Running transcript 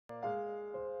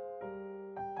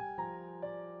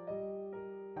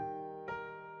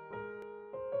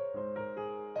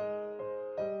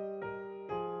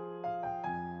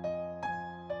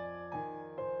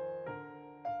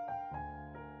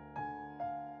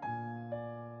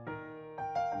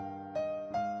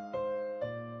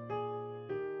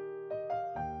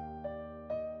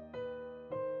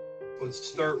let's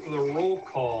start with a roll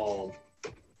call.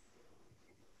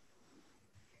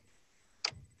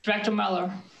 Director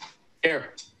Mueller.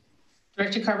 Here.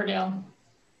 Director Coverdale.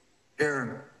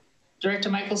 Here. Director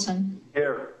Michelson.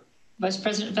 Here. Vice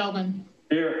President Feldman.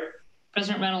 Here.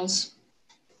 President Reynolds.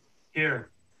 Here.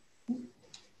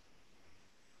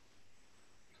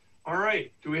 All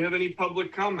right, do we have any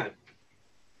public comment?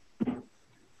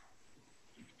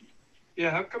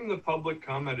 Yeah, how come the public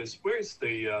comment is, where's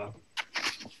the,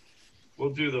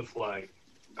 we'll do the flag.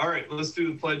 All right, let's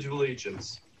do the Pledge of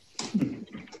Allegiance. I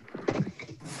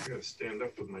gotta stand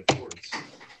up with my cords.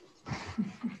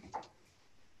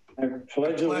 I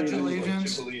pledge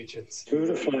allegiance to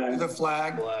the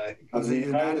flag of the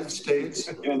United States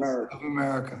of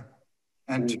America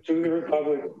and to the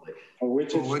republic for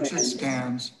which it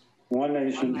stands, one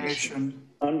nation,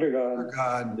 under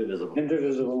God,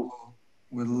 indivisible,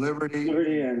 with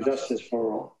liberty and justice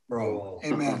for all.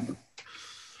 Amen.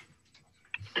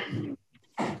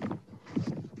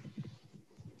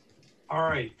 All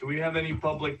right, do we have any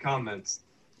public comments?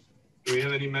 Do we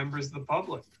have any members of the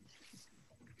public?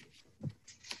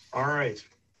 All right.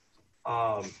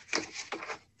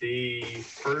 The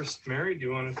first, Mary, do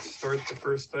you want to start the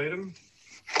first item?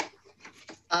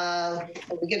 Are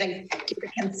we going to do the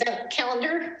consent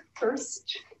calendar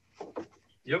first?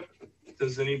 Yep.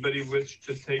 Does anybody wish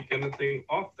to take anything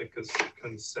off the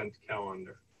consent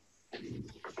calendar?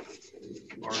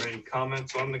 Or any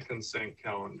comments on the consent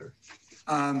calendar?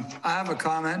 I have a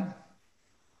comment.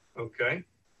 Okay.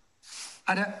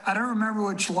 I don't remember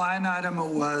which line item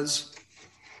it was,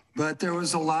 but there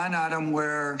was a line item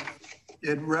where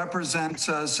it represents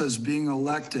us as being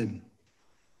elected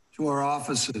to our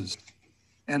offices.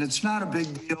 And it's not a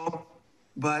big deal,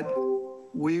 but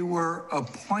we were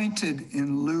appointed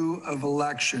in lieu of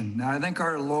election. Now, I think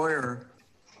our lawyer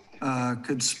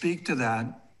could speak to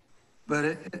that,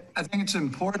 but I think it's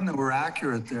important that we're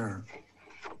accurate there.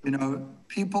 You know,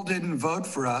 people didn't vote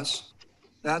for us.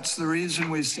 That's the reason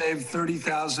we saved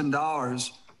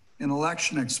 $30,000 in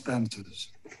election expenses.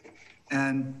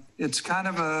 And it's kind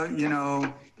of a, you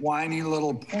know, whiny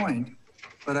little point,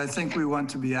 but I think we want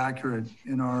to be accurate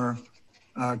in our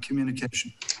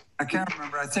communication. I can't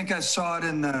remember. I think I saw it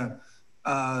in the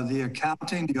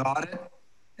accounting, the audit,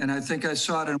 and I think I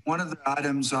saw it in one of the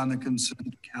items on the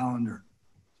consent calendar.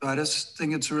 So I just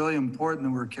think it's really important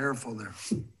that we're careful there.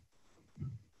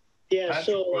 Yeah, Patrick,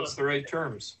 so what's the right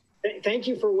terms? Thank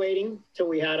you for waiting till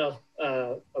we had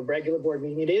a regular board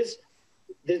meeting.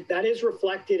 That is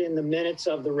reflected in the minutes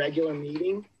of the regular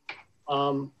meeting.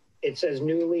 It says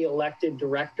newly elected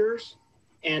directors.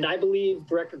 And I believe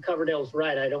Director Coverdale's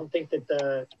right. I don't think that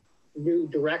the new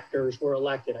directors were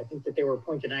elected. I think that they were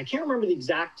appointed. And I can't remember the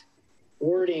exact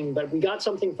wording, but we got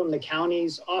something from the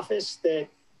county's office that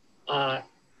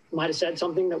might have said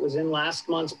something that was in last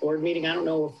month's board meeting. I don't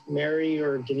know if Mary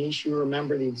or Denise, you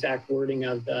remember the exact wording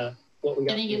of what we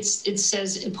got. I think it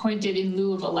says appointed in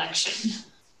lieu of election.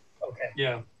 Okay.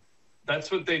 Yeah,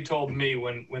 that's what they told me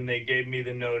when they gave me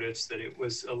the notice that it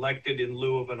was elected in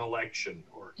lieu of an election,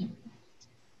 or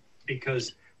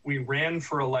because we ran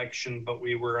for election, but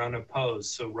we were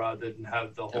unopposed. So rather than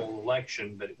have the whole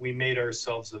election, but we made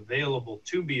ourselves available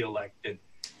to be elected,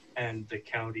 and the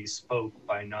county spoke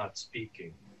by not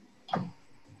speaking.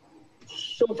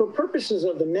 So for purposes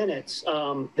of the minutes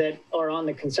that are on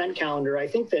the consent calendar, I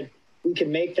think that we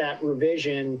can make that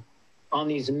revision on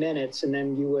these minutes, and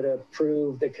then you would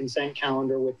approve the consent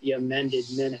calendar with the amended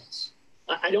minutes.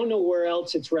 I don't know where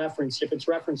else it's referenced. If it's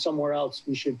referenced somewhere else,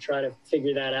 we should try to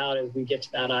figure that out as we get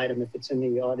to that item, if it's in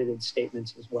the audited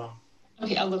statements as well.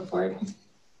 Okay, I'll look for it.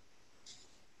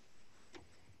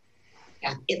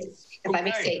 Yeah, if I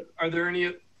may say. Are there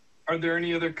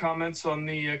any other comments on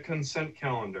the consent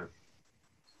calendar?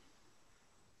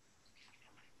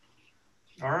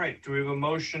 All right, do we have a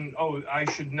motion? Oh, I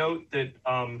should note that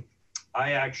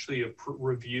I actually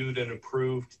reviewed and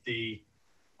approved the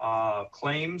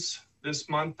claims this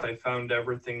month. I found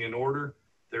everything in order.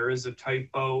 There is a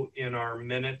typo in our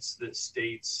minutes that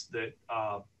states that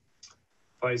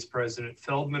Vice President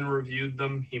Feldman reviewed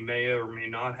them. He may or may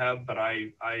not have, but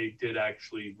I did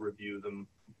actually review them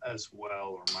as well.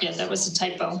 Or myself. Yeah, that was a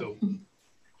typo. So,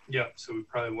 yeah, so we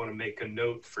probably want to make a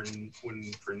note for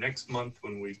next month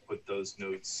when we put those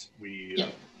notes, we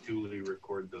duly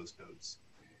record those notes.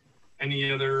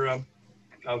 Any other,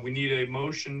 we need a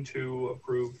motion to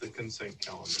approve the consent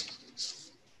calendar.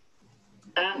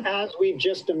 As we've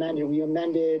just amended, we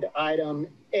amended item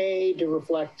A to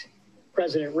reflect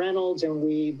President Reynolds, and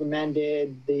we've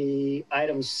amended the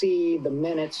item C, the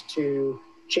minutes, to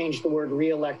change the word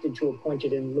re-elected to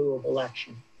appointed in lieu of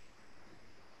election.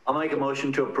 I'll make a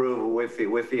motion to approve with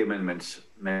the amendments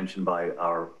mentioned by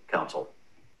our council.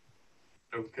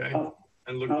 Okay. I'll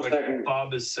And second.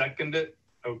 Bob has seconded.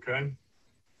 Okay.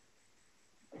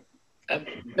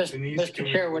 Denise, Mr.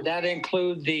 Chair, would that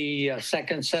include the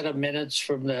second set of minutes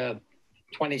from the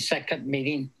 22nd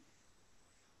meeting?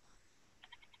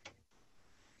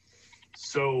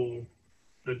 So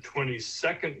the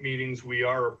 22nd meetings, we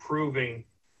are approving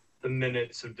the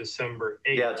minutes of December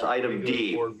 8th. Yeah, it's item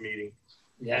D. Board meeting.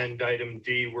 Yeah. And item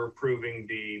D, we're approving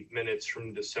the minutes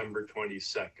from December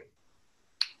 22nd.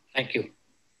 Thank you.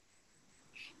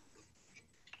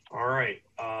 All right,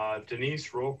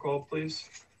 Denise, roll call, please.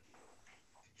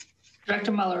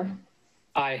 Director Muller,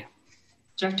 Aye.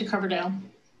 Director Coverdale,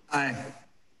 Aye.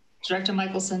 Director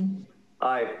Michelson,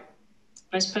 Aye.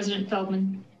 Vice President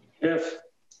Feldman, Yes.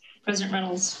 President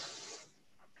Reynolds.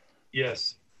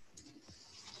 Yes.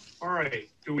 All right,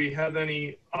 do we have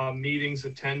any meetings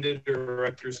attended or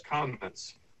director's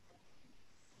comments?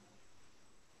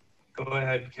 Go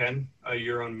ahead, Ken,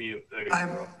 you're on mute. There you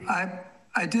go.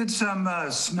 I did some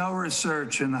snow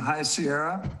research in the High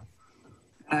Sierra.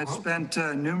 I spent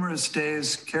numerous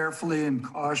days carefully and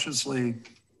cautiously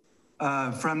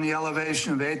from the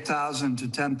elevation of 8,000 to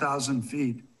 10,000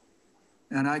 feet.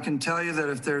 And I can tell you that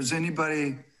if there's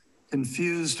anybody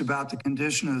confused about the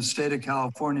condition of the state of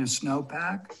California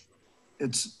snowpack,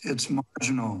 it's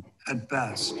marginal at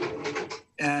best.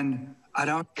 And I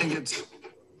don't think it's,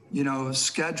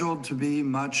 scheduled to be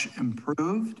much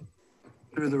improved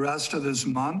through the rest of this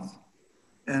month.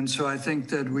 And so I think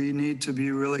that we need to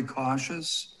be really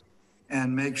cautious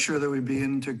and make sure that we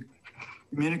begin to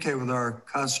communicate with our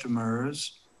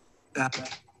customers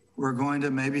that we're going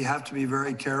to maybe have to be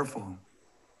very careful.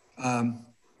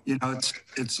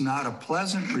 It's not a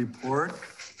pleasant report,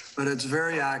 but it's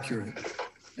very accurate.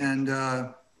 And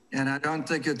I don't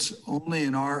think it's only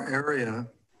in our area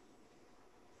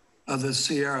of the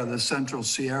Sierra, the Central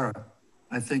Sierra.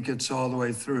 I think it's all the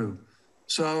way through.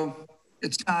 So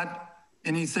it's not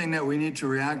anything that we need to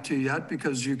react to yet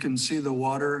because you can see the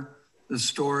water, the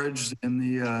storage in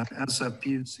the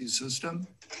SFPUC system.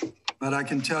 But I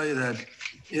can tell you that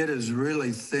it is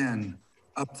really thin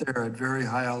up there at very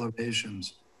high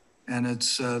elevations. And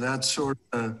it's that's sort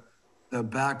of the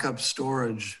backup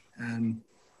storage. And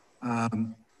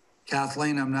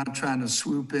Kathleen, I'm not trying to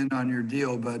swoop in on your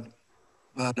deal, but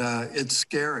it's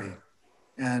scary.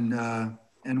 And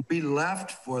we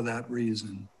left for that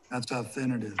reason. That's how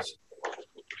thin it is.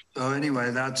 So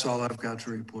anyway, that's all I've got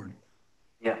to report.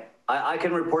 Yeah, I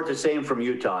can report the same from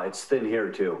Utah. It's thin here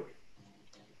too.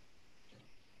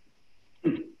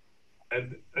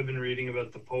 I've been reading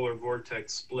about the polar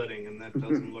vortex splitting, and that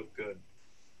doesn't look good.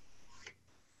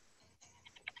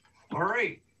 All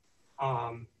right.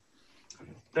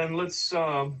 Then let's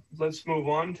move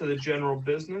on to the general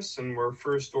business, and our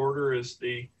first order is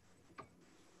the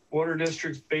Water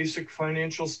District's basic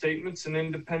financial statements and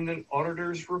independent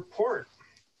auditors report.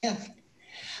 Yeah.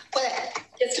 Well,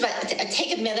 just about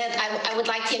take a minute. I would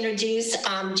like to introduce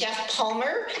Jeff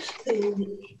Palmer,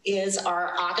 who is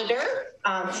our auditor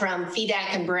from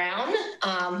FEDAC and Brown,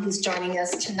 who's joining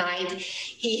us tonight.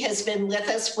 He has been with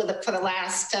us for the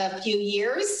last few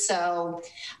years. So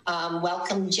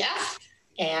welcome, Jeff,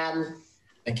 and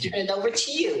thank you. Turn it over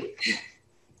to you.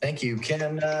 Thank you.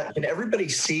 Can everybody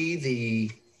see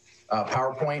the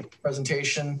PowerPoint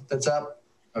presentation that's up?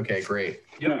 Okay, great.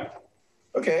 Yeah.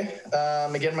 Okay,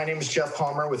 again, my name is Jeff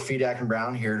Palmer with FEDAC and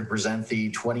Brown, here to present the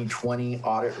 2020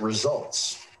 audit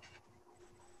results.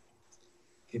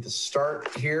 Okay, to start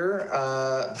here,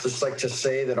 just like to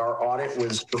say that our audit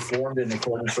was performed in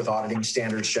accordance with auditing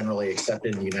standards generally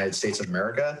accepted in the United States of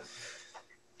America.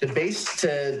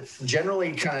 To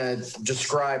generally kind of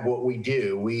describe what we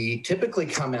do, we typically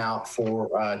come out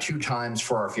for 2 times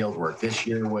for our field work. This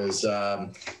year was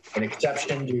an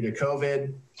exception due to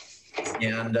COVID.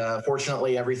 And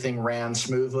fortunately, everything ran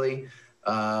smoothly.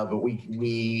 But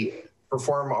we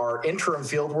perform our interim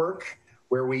field work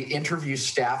where we interview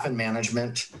staff and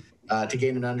management to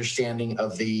gain an understanding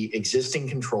of the existing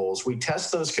controls. We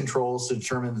test those controls to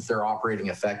determine that they're operating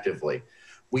effectively.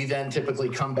 We then typically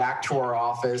come back to our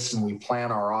office and we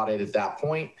plan our audit at that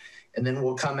point. And then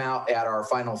we'll come out at our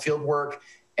final field work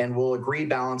and we'll agree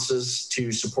balances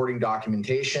to supporting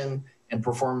documentation and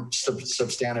perform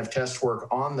substantive test work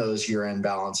on those year-end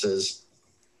balances.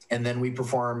 And then we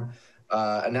perform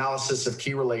analysis of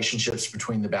key relationships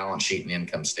between the balance sheet and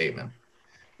income statement.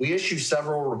 We issue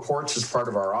several reports as part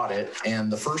of our audit,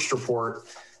 and the first report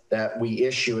that we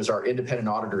issue is our independent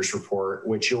auditor's report,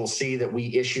 which you'll see that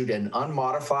we issued an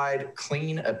unmodified,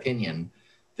 clean opinion.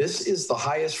 This is the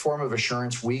highest form of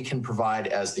assurance we can provide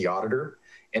as the auditor,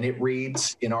 And it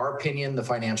reads, in our opinion, the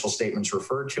financial statements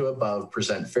referred to above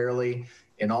present fairly,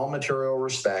 in all material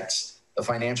respects, the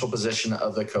financial position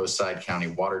of the Coastside County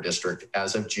Water District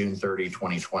as of June 30,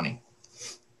 2020.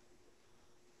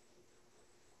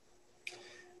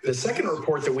 The second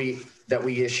report that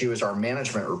we issue is our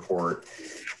management report.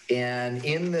 And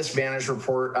in this management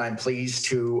report, I'm pleased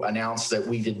to announce that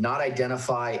we did not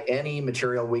identify any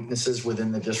material weaknesses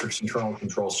within the district's internal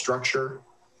control structure.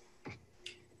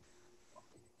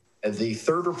 The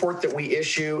third report that we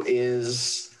issue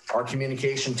is our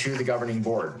communication to the governing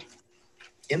board.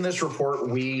 In this report,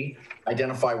 we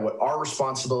identify what our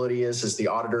responsibility is as the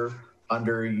auditor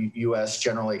under U.S.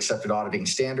 generally accepted auditing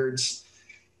standards.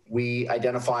 We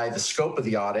identify the scope of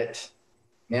the audit,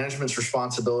 management's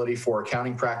responsibility for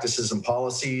accounting practices and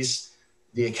policies,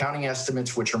 the accounting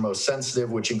estimates, which are most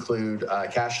sensitive, which include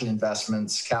cash and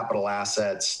investments, capital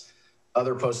assets,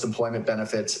 other post-employment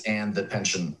benefits, and the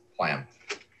pension plan.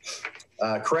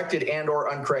 Corrected and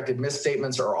or uncorrected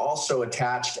misstatements are also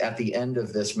attached at the end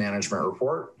of this management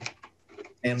report.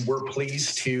 And we're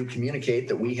pleased to communicate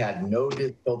that we had no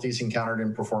difficulties encountered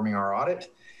in performing our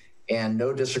audit and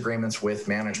no disagreements with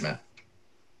management.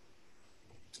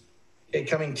 Okay,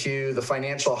 coming to the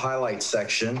financial highlights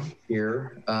section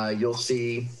here, you'll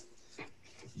see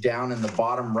down in the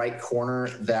bottom right corner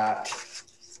that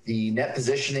the net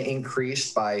position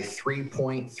increased by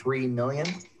 3.3 million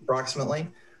approximately,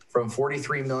 from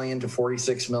 43 million to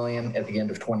 46 million at the end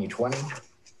of 2020.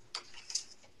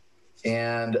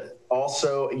 And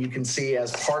also you can see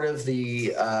as part of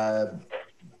the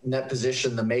net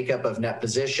position, the makeup of net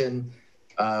position,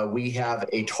 we have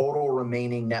a total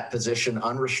remaining net position,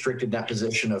 unrestricted net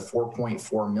position of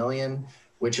 4.4 million,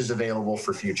 which is available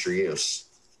for future use.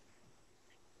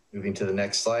 Moving to the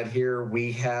next slide here,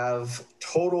 we have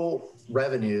total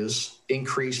revenues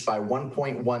increased by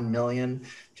 1.1 million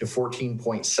to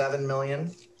 14.7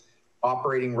 million.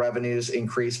 Operating revenues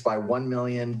increased by 1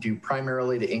 million due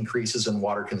primarily to increases in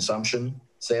water consumption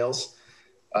sales.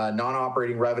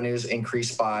 Non-operating revenues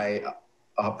increased by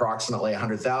approximately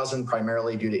 100,000,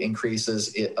 primarily due to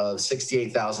increases of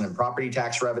 68,000 in property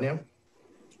tax revenue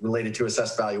related to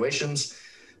assessed valuations,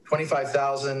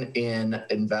 25,000 in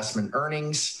investment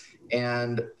earnings,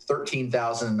 and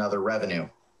 13,000 in other revenue.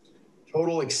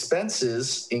 Total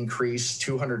expenses increased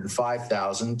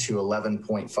 205,000 to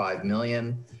 11.5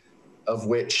 million, of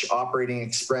which operating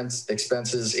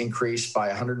expenses increased by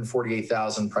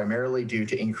 148,000, primarily due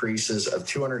to increases of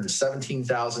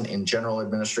 217,000 in general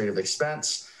administrative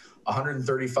expense,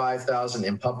 135,000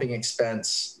 in pumping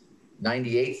expense,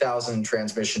 98,000 in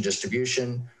transmission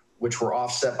distribution, which were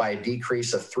offset by a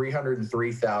decrease of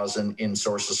 303,000 in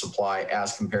source of supply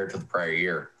as compared to the prior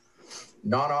year.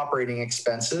 Non-operating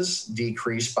expenses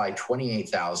decreased by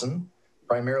 28,000,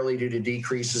 primarily due to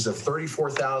decreases of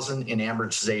 34,000 in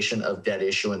amortization of debt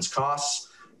issuance costs,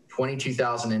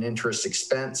 22,000 in interest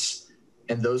expense,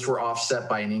 and those were offset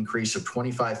by an increase of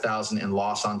 25,000 in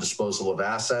loss on disposal of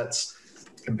assets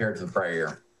compared to the prior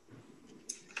year.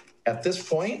 At this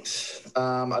point,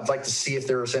 I'd like to see if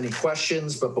there's any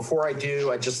questions, but before I do,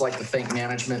 I'd just like to thank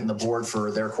management and the board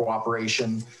for their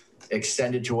cooperation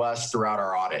extended to us throughout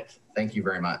our audit. Thank you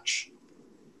very much.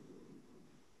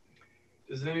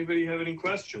 Does anybody have any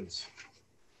questions?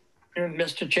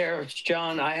 Mr. Chair, it's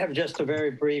John. I have just a very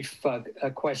brief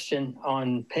question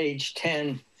on page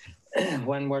 10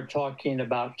 when we're talking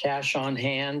about cash on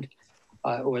hand.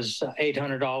 It was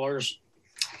 $800.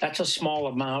 That's a small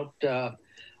amount.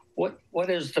 What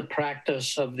is the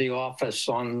practice of the office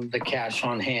on the cash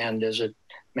on hand? Is it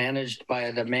managed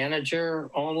by the manager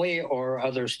only or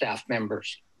other staff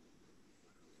members?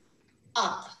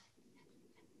 I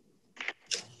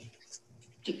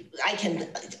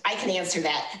can answer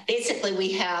that. Basically,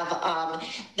 we have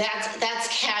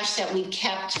that's cash that we've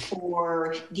kept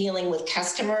for dealing with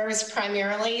customers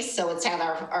primarily. So it's at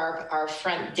our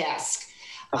front desk.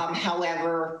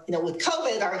 However, with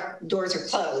COVID, our doors are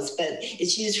closed, but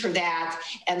it's used for that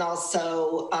and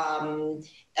also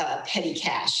petty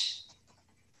cash.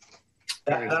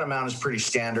 That amount is pretty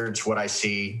standard. It's what I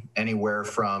see. Anywhere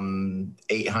from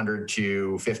 $800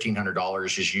 to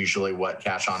 $1,500 is usually what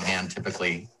cash on hand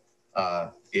typically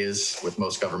is with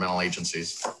most governmental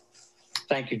agencies.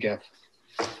 Thank you, Jeff.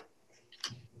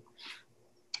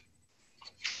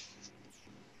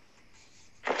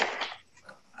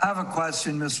 I have a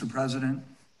question, Mr. President.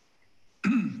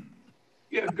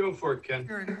 Yeah, go for it, Ken.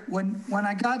 When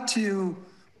I got to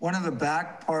one of the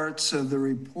back parts of the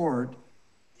report,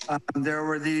 there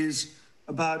were these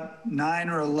about 9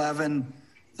 or 11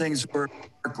 things were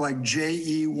like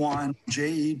JE1,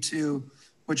 JE2,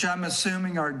 which I'm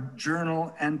assuming are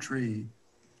journal entry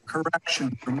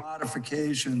corrections or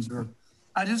modifications, or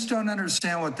I just don't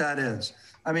understand what that is.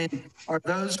 I mean, are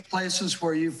those places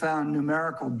where you found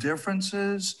numerical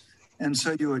differences and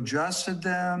so you adjusted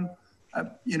them?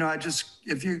 You know, I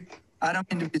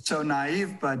don't mean to be so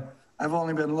naive, but I've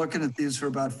only been looking at these for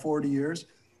about 40 years,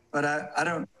 but I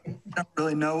don't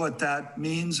really know what that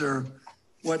means or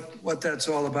what that's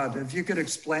all about. If you could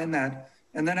explain that.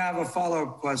 And then I have a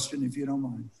follow-up question, if you don't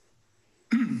mind.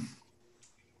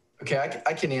 Okay,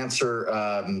 I can answer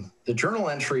the journal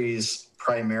entries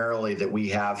primarily that we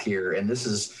have here, and this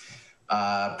is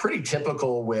pretty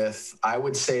typical with, I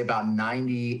would say, about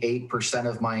 98%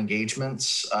 of my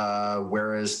engagements,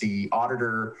 whereas the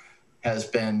auditor has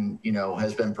been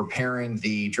preparing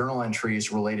the journal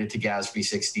entries related to GASB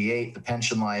 68, the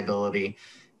pension liability,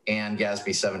 and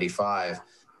GASB 75.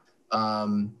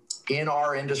 In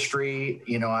our industry,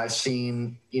 I've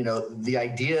seen, the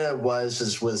idea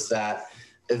was that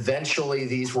eventually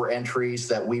these were entries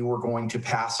that we were going to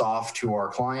pass off to our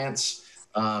clients.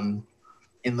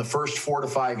 In the first 4 to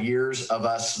 5 years of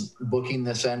us booking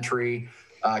this entry,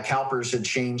 CalPERS had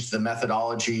changed the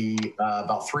methodology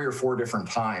about 3 or 4 different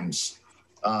times.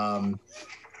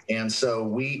 And so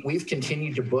we've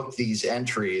continued to book these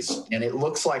entries, and it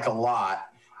looks like a lot,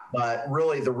 but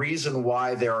really the reason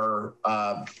why there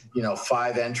are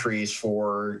 5 entries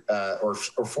for or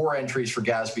 4 entries for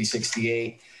GASB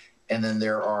 68, and then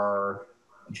there are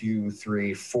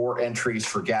 4 entries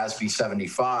for GASB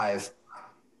 75.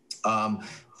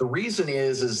 The reason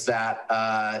is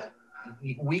that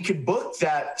we could book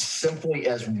that simply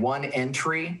as one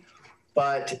entry,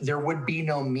 but there would be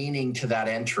no meaning to that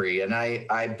entry. And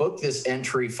I booked this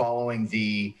entry following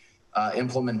the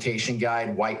implementation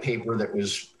guide white paper that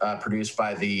was produced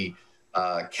by the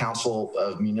Council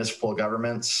of Municipal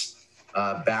Governments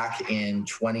back in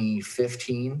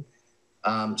 2015.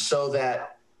 So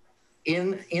that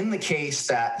in the case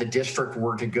that the district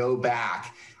were to go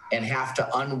back and have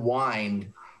to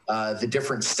unwind the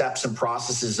different steps and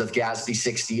processes of GASB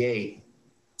 68,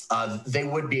 they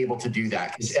would be able to do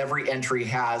that because every entry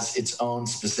has its own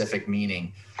specific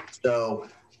meaning. So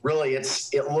really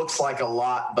it looks like a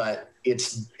lot, but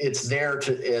it's there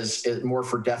as more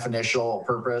for definitional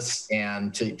purpose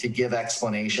and to give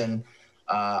explanation.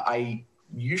 I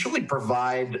usually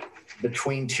provide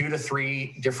between 2 to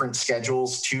 3 different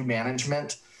schedules to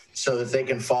management so that they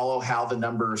can follow how the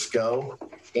numbers go.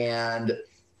 And,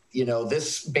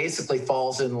 this basically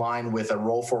falls in line with a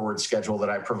roll forward schedule that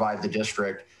I provide the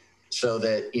district so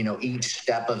that, each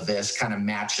step of this kind of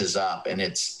matches up and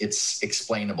it's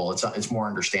explainable. It's more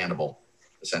understandable,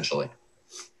 essentially.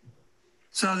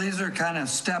 So these are kind of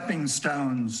stepping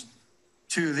stones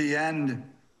to the end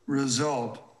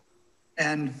result.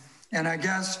 And I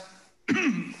guess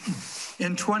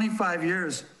in 25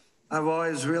 years, I've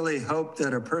always really hoped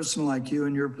that a person like you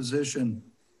in your position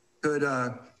could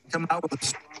come out with a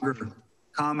stronger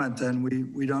comment than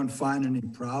we don't find any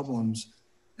problems.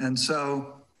 And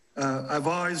so I've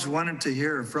always wanted to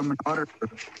hear from an auditor.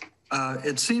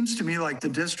 It seems to me like the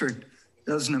district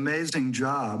does an amazing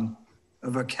job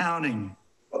of accounting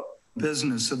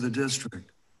business of the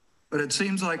district. But it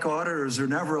seems like auditors are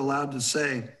never allowed to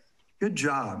say, good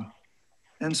job.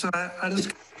 And so I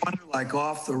just wonder, like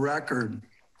off the record,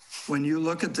 when you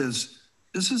look at this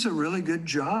is a really good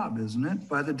job, isn't it,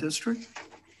 by the district?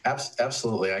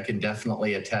 Absolutely. I can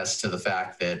definitely attest to the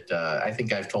fact that I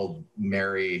think I've told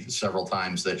Mary several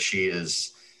times that she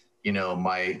is,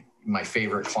 my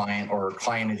favorite client or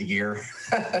client of the year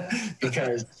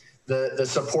because the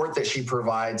support that she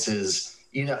provides is,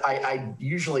 I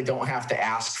usually don't have to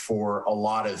ask for a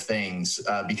lot of things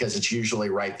because it's usually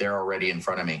right there already in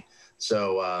front of me.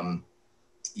 So,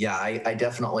 yeah, I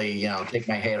definitely, take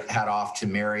my hat off to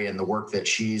Mary and the work that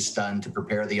she's done to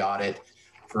prepare the audit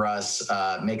for us,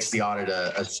 makes the audit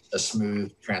a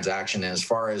smooth transaction. And as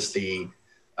far as the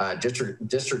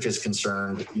district is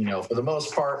concerned, for the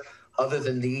most part, other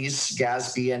than these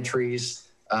GASB entries,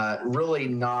 really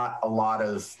not a lot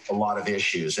of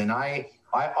issues. And I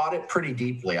audit pretty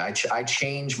deeply. I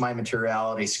change my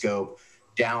materiality scope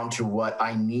down to what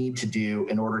I need to do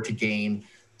in order to gain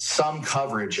some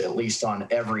coverage, at least on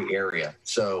every area.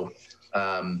 So,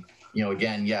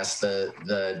 again, yes,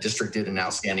 the district did an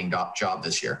outstanding job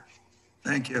this year.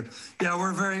 Thank you. Yeah,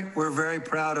 we're very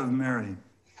proud of Mary.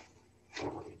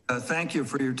 Thank you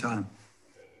for your time.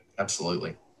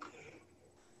 Absolutely.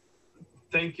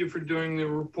 Thank you for doing the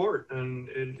report, and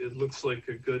it looks like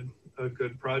a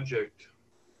good project.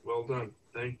 Well done.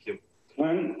 Thank you.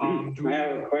 I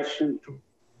have a question.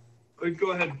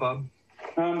 Go ahead, Bob.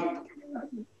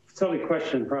 Silly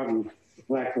question, probably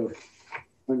lack of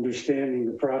understanding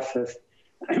the process.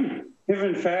 In if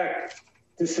in fact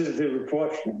this is the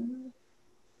report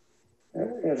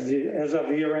as of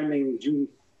year ending June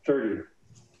 30th,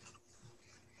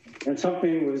 and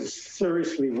something was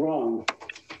seriously wrong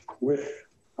with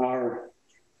our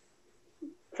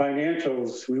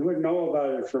financials, we wouldn't know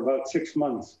about it for about 6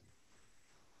 months,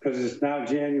 because it's now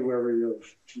January of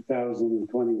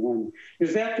 2021.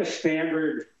 Is that the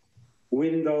standard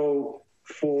window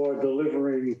for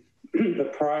delivering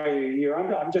the prior year?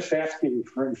 I'm just asking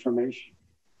for information,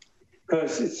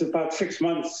 because it's about 6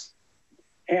 months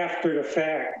after the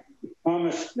fact,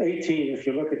 almost 18 if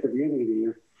you look at the beginning of the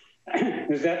year.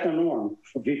 Is that the norm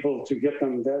for people to get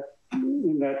them that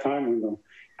in that time window?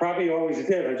 Probably always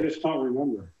did, I just don't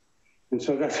remember. And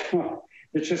so that's,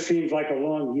 it just seems like a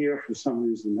long year for some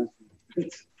reason.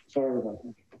 Sorry about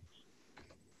that.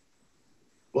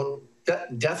 Well,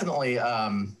 definitely,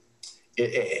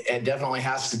 it definitely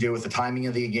has to do with the timing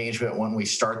of the engagement, when we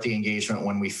start the engagement,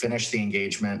 when we finish the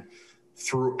engagement.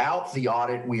 Throughout the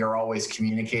audit, we are always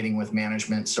communicating with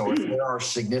management. So if there are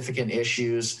significant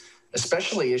issues,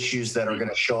 especially issues that are going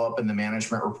to show up in the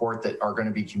management report that are going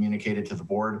to be communicated to the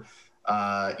board,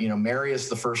 Mary is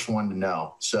the first one to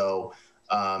know. So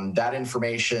that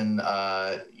information,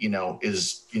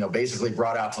 is, basically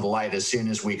brought out to the light as soon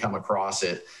as we come across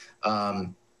it.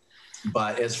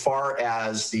 But as far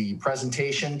as the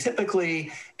presentation,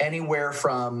 typically anywhere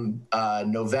from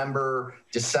November,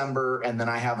 December, and then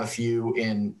I have a few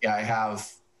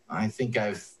I think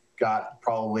I've got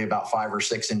probably about 5 or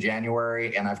 6 in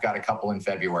January, and I've got a couple in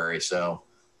February. So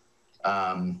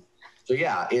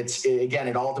yeah,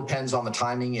 it all depends on the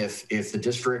timing. If the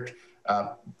district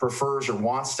prefers or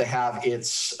wants to have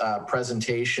its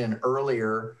presentation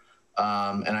earlier,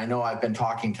 and I know I've been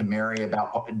talking to Mary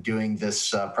about doing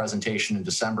this presentation in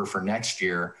December for next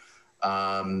year.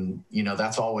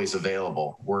 That's always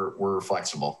available. We're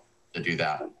flexible to do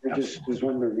that. I just was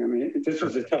wondering, I mean, this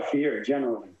was a tough year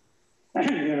generally,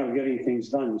 getting things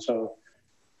done. So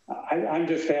I'm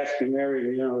just asking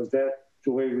Mary, is that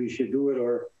the way we should do it?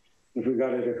 Or if we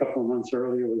got it a couple of months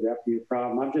earlier, would that be a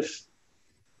problem? I'm just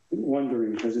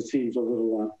wondering, because it seems a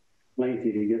little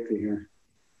lengthy to get to here.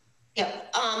 Yeah.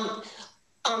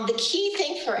 The key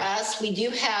thing for us, we do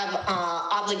have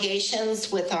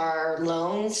obligations with our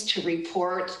loans to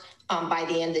report by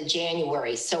the end of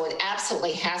January. So it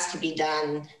absolutely has to be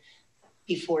done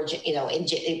before,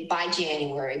 by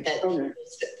January. But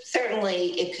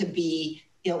certainly it could be,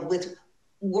 with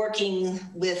working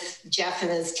with Jeff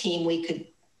and his team, we could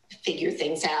figure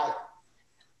things out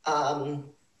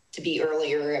to be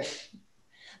earlier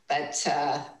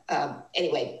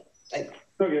anyway.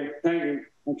 Okay, thank you.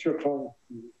 That's your call.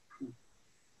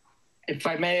 If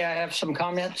I may, I have some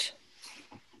comments.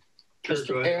 Sure,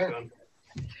 Mr. Chair,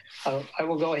 I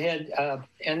will go ahead.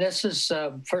 And this is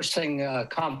first thing,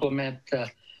 compliment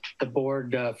the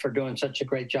board for doing such a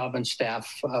great job and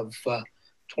staff of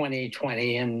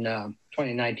 2020 and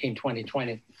 2019,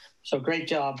 2020. So great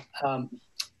job.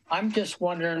 I'm just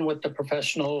wondering with the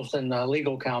professionals and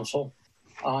legal counsel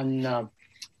on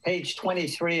page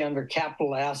 23 under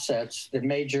capital assets, the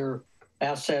major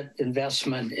asset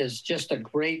investment is just a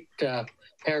great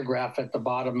paragraph at the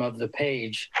bottom of the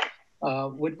page.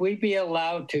 Would we be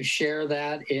allowed to share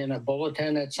that in a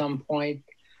bulletin at some point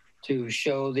to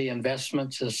show the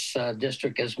investments this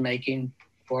district is making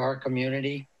for our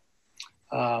community?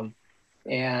 And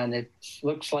it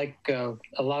looks like a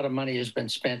lot of money has been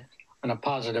spent in a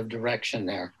positive direction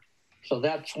there. So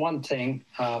that's one thing.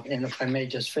 And if I may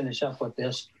just finish up with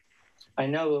this, I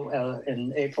know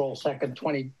in April 2nd,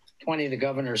 2020, the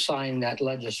governor signed that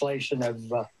legislation of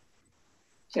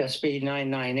SB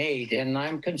 998. And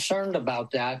I'm concerned about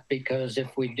that because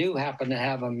if we do happen to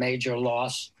have a major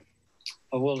loss,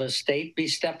 will the state be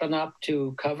stepping up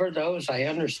to cover those? I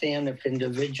understand if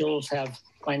individuals have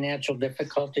financial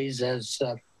difficulties, as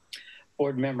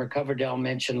Board Member Coverdell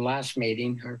mentioned last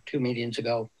meeting or 2 meetings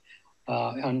ago,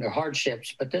 under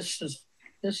hardships. But this is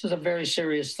a very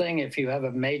serious thing. If you have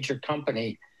a major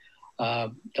company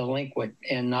delinquent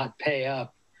and not pay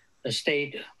up, the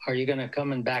state, are you going to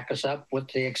come and back us up with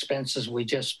the expenses we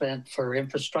just spent for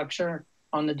infrastructure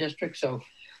on the district? So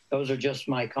those are just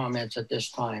my comments at this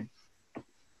time.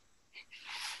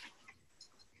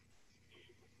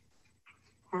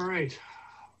 All right.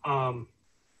 I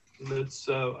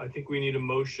think we need a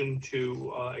motion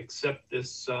to accept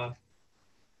this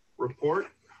report.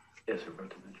 Yes, sir.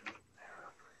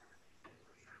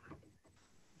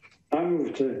 I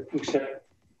move to accept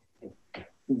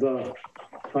the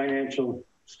financial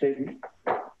statement.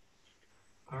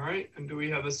 All right. And do we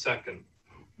have a second?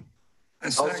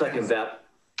 I'll second that.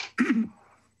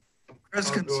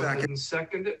 Chris can Go ahead second. and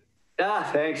second it.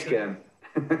 Thanks, Ken.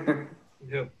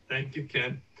 Yep, thank you,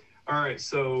 Ken. All right,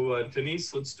 so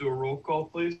Denise, let's do a roll call,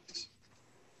 please.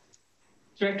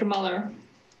 Director Muller,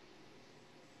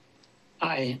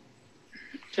 Aye.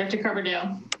 Director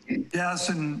Coverdale, Yes,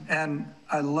 and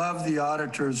I love the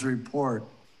auditor's report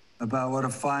about what a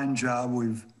fine job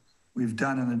we've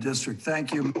done in the district.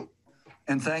 Thank you.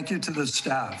 And thank you to the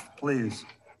staff, please.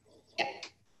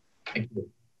 Thank you.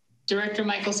 Director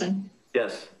Michelson,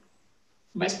 Yes.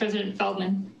 Vice President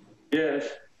Feldman, Yes.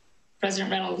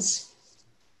 President Reynolds.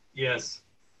 Yes.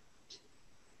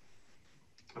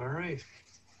 All right.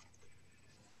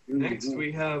 Next,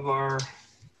 we have our,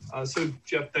 so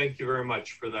Jeff, thank you very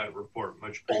much for that report.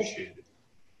 Much appreciated.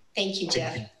 Thank you,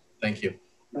 Jeff. Thank you.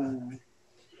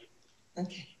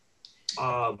 Okay.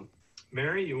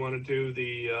 Mary, you want to do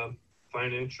the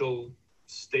financial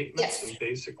statements and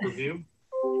basic review?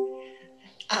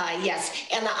 Yes,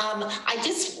 and I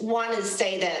just want to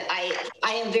say that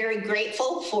I am very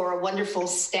grateful for a wonderful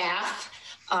staff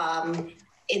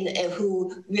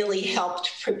who really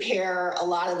helped prepare a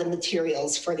lot of the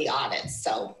materials for the audit.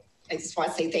 So I just want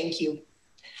to say thank you.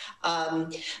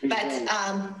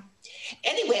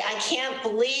 Anyway, I can't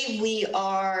believe we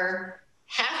are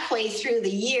halfway through the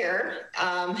year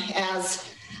as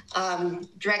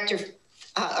Director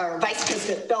or Vice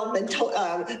President Feldman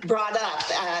brought up.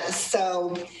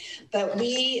 So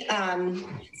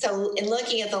in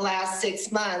looking at the last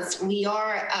 6 months, we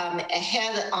are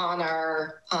ahead on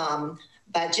our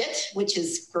budget, which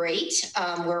is great.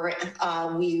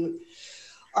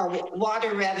 Our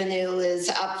water revenue is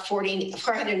up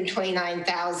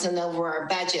 $429,000 over our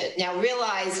budget. Now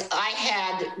realize I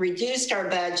had reduced our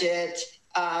budget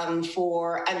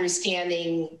for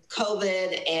understanding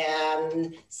COVID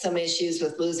and some issues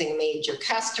with losing a major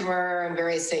customer and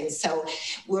various things. So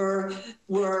we're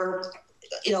a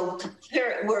little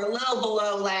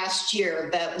below last year,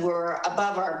 but we're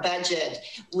above our budget,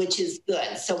 which is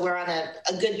good. So we're on a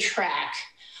good track.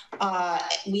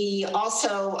 We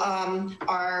also,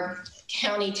 our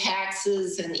county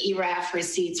taxes and ERAF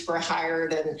receipts were higher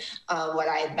than what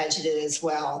I had budgeted as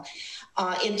well.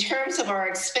 In terms of our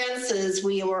expenses,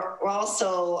 we're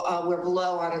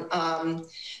below on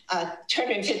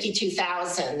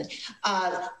 $252,000.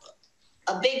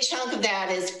 A big chunk of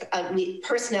that is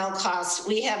personnel costs.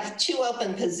 We have 2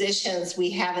 open positions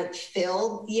we haven't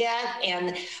filled yet.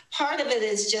 And part of it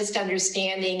is just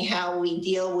understanding how we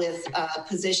deal with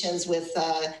positions with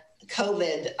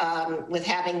COVID, with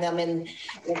having them in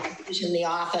the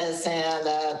office and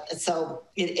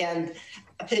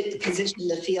position in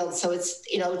the field. So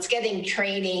it's getting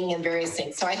training and various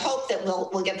things. So I hope that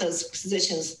we'll get those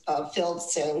positions filled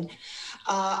soon.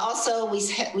 Also, we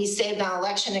saved on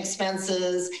election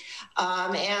expenses.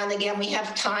 And again, we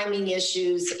have timing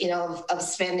issues, of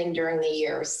spending during the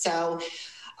year. So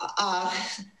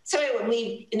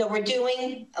anyway, we're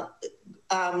doing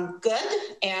good.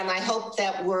 And I hope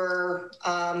that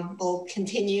we'll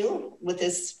continue with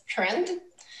this trend.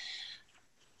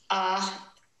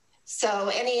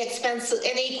 So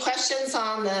any questions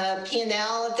on the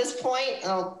P&L at this point?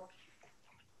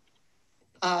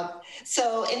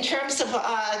 So in terms of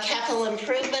capital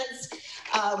improvements,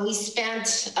 we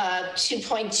spent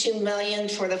 $2.2 million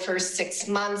for the first 6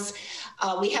 months.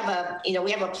 We have a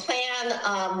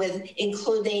plan with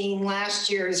including last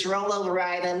year's rollover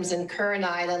items and current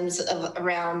items of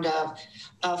around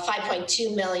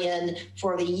 5.2 million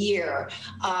for the year.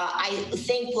 I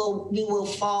think we will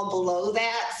fall below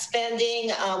that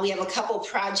spending. We have a couple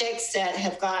projects that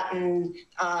have gotten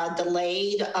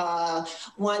delayed.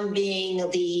 One being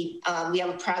we have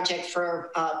a project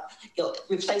for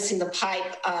replacing the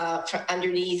pipe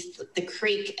underneath the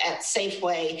creek at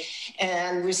Safeway,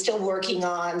 and we're still working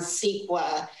on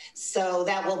CEQA. So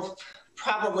that will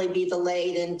probably be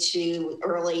delayed into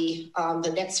early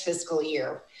the next fiscal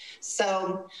year.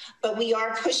 So, but we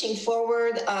are pushing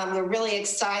forward. We're really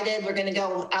excited. We're going to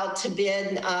go out to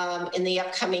bid in the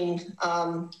upcoming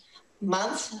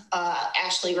month,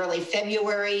 actually early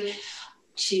February,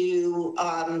 to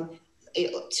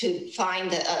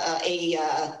find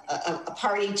a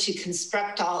party to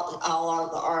construct all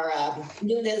of our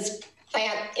Nunes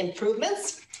plant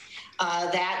improvements.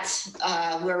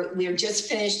 We're just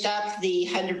finished up the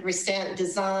 100%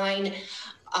 design.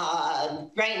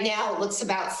 Right now, it looks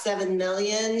about $7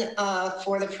 million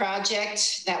for the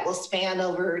project that will span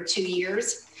over 2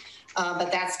 years,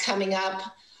 but that's coming up.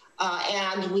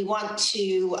 And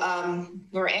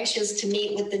we're anxious to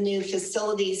meet with the new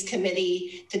facilities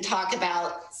committee to talk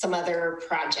about some other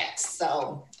projects.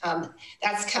 So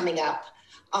that's coming up.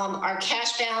 Our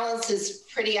cash balance is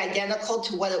pretty identical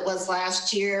to what it was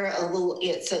last year.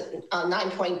 It's at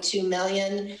 9.2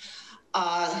 million.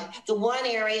 The one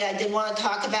area I did want to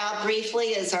talk about briefly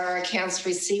is our accounts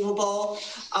receivable.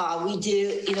 We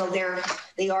do,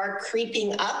 they are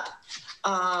creeping up.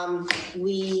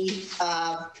 We're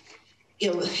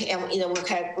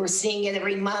seeing it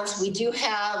every month. We do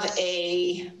have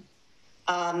an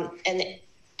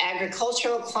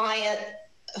agricultural client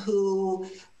who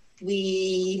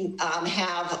we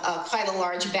have quite a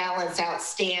large balance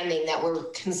outstanding that we're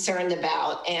concerned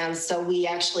about. And so we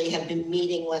actually have been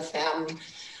meeting with them.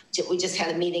 We just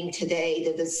had a meeting today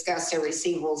to discuss their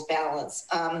receivables balance.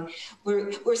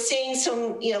 We're seeing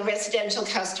some, residential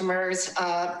customers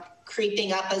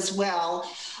creeping up as well.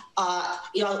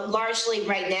 Largely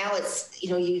right now it's,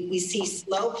 we see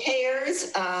slow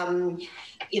payers.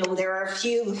 There are a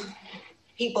few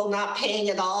people not paying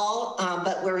at all,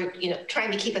 but we're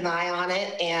trying to keep an eye on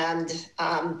it and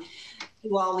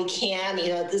do all we can.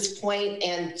 At this point,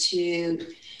 and to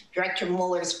Director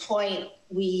Mueller's point,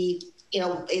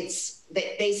 it's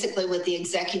basically with the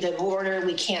executive order,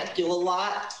 we can't do a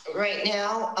lot right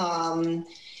now.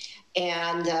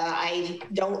 And I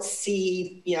don't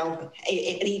see,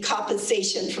 any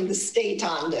compensation from the state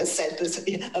on this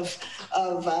of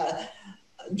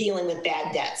dealing with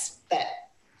bad debts. But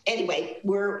anyway,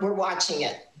 we're watching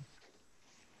it.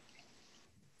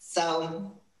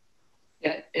 So.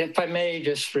 Yeah, if I may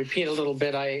just repeat a little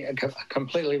bit, I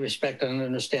completely respect and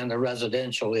understand the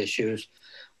residential issues,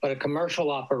 but a commercial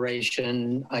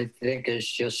operation, I think, is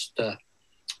just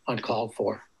uncalled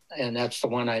for. And that's the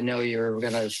one I know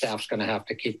staff's gonna have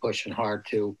to keep pushing hard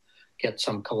to get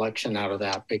some collection out of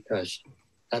that, because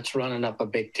that's running up a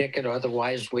big ticket.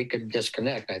 Otherwise we could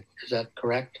disconnect. Is that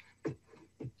correct?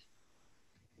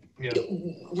 Yeah.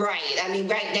 Right. I mean,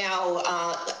 right now,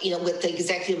 with the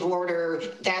executive order,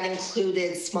 that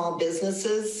included small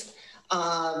businesses.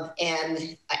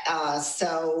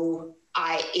 So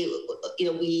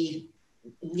we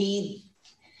need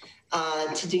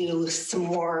to do some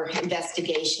more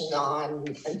investigation on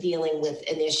dealing with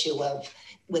an issue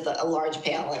with a large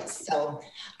balance. So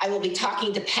I will be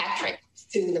talking to Patrick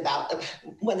soon about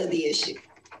one of the issues.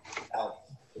 So.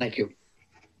 Thank you.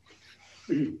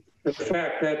 The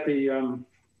fact that the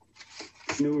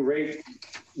new rate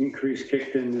increase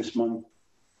kicked in this month,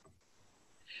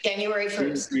 January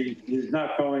 1st, is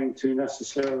not going to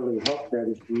necessarily help that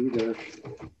issue either,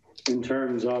 in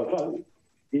terms of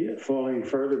falling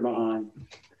further behind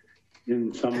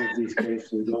in some of these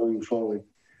cases going forward,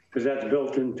 because that's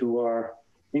built into our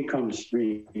income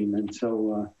stream. And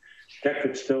so that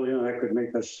could still, that could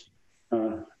make us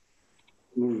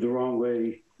move the wrong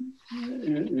way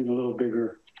in a little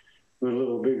bigger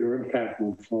impact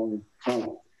going forward.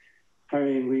 So, I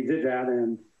mean, we did that,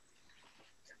 and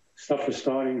stuff is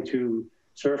starting to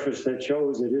surface that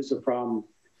shows it is a problem.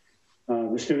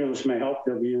 The stimulus may help.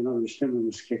 There'll be another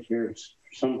stimulus kick here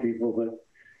for some people, but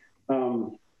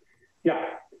yeah,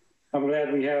 I'm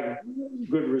glad we have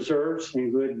good reserves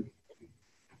and good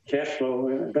cash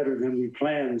flow, better than we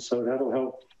planned. So that'll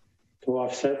help to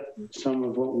offset some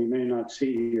of what we may not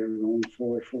see here going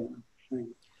forward.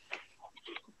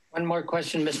 One more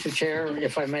question, Mr. Chair,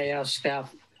 if I may ask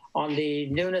staff. On the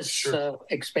Newness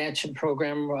expansion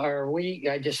program,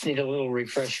 I just need a little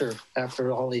refresher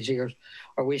after all these years.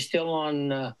 Are we still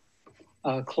on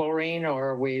chlorine, or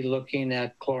are we looking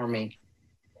at chloramine?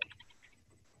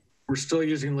 We're still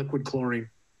using liquid chlorine.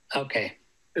 Okay.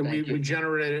 And we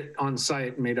generate it on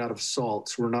site made out of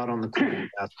salts. We're not on the chlorine.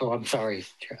 Oh, I'm sorry,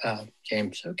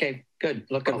 James. Okay, good.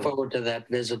 Looking forward to that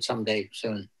visit someday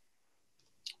soon.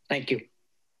 Thank you.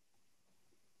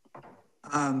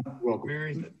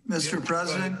 Mary, Mr.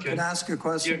 President, ahead, can I ask a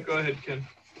question? Yeah, go ahead, Ken.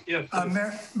 Yeah.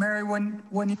 Mary,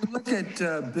 when you look at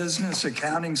business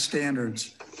accounting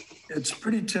standards, it's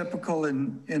pretty typical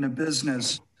in a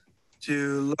business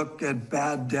to look at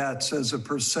bad debts as a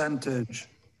percentage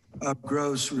of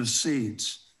gross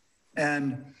receipts.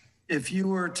 And if you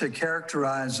were to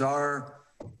characterize our,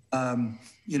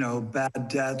 bad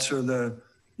debts, or the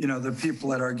people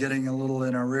that are getting a little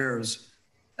in arrears,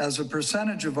 as a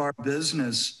percentage of our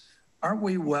business, aren't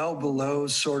we well below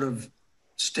sort of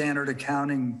standard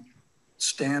accounting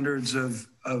standards of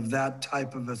that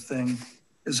type of a thing?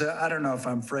 I don't know if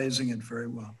I'm phrasing it very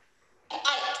well.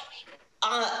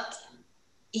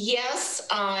 Yes,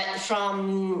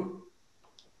 from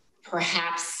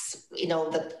perhaps,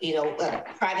 the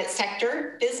private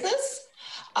sector business.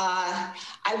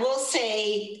 I will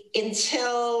say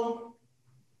until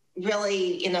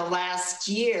really, last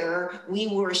year, we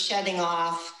were shutting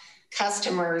off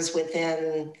customers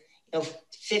within,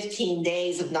 15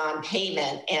 days of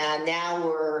non-payment, and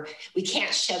now we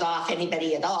can't shut off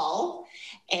anybody at all.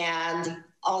 And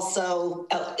also,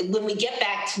 when we get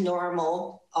back to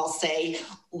normal, I'll say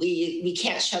we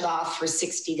can't shut off for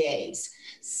 60 days.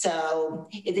 So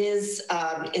it is,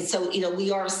 and so,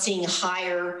 we are seeing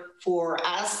higher for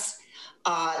us.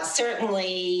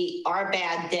 Certainly our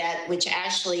bad debt, which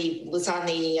actually was on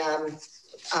the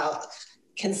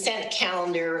consent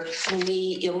calendar,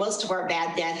 most of our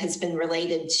bad debt has been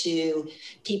related to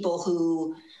people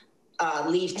who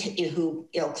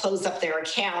close up their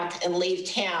account and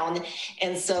leave town.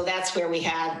 And so that's where we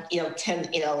had,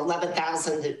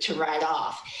 11,000 to write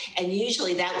off. And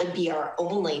usually that would be our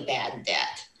only bad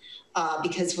debt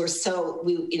because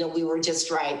we were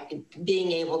just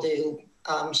being able to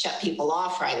shut people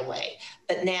off right away.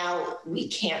 But now we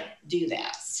can't do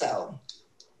that, so.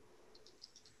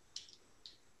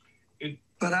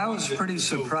 But I was pretty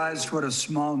surprised what a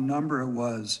small number it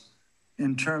was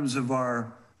in terms of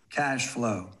our cash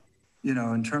flow,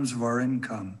 in terms of our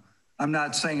income. I'm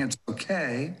not saying it's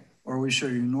okay or we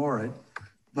should ignore it,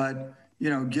 but,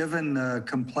 given the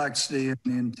complexity and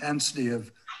the intensity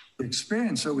of the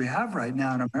experience that we have right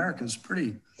now in America is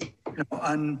pretty,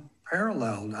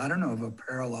 unparalleled. I don't know of a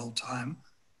parallel time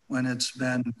when it's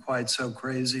been quite so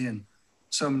crazy and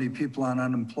so many people on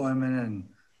unemployment and,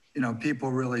 people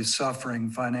really suffering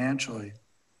financially.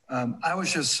 I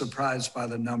was just surprised by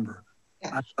the number.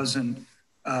 I wasn't,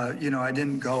 I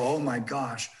didn't go, oh my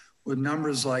gosh, with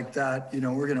numbers like that,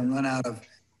 we're going to run out of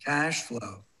cash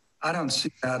flow. I don't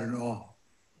see that at all.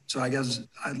 So I guess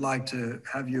I'd like to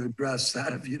have you address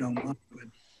that if you don't want to.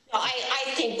 No,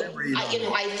 I think,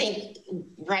 I think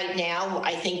right now,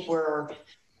 I think we're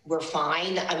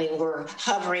fine. I mean, we're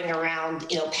hovering around,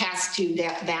 past due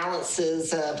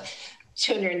balances of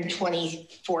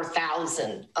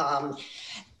 224,000. But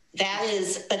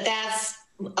that's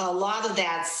a lot of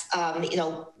that's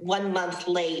 1 month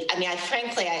late. I mean,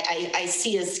 frankly, I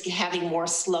see us having more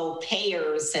slow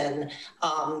payers and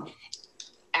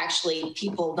actually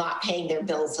people not paying their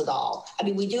bills at all. I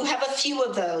mean, we do have a few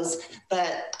of those,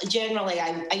 but generally,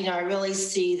 I really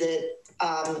see that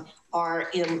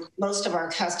most of our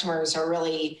customers are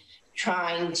really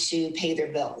trying to pay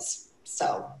their bills.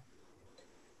 So.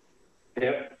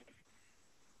 Yep.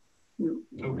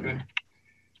 Okay.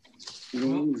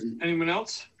 Well, anyone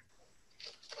else?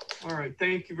 All right.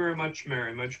 Thank you very much,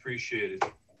 Mary. Much appreciated.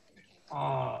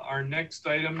 Our next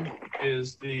item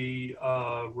is the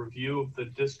review of the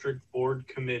district board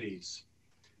committees.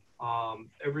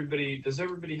 Does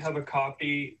everybody have a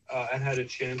copy and had a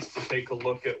chance to take a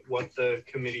look at what the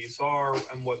committees are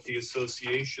and what the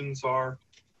associations are?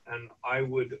 And I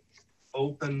would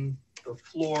open the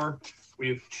floor. We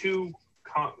have two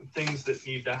things that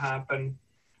need to happen.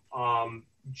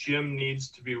 Jim needs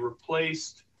to be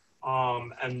replaced.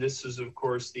 And this is, of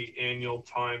course, the annual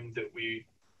time that we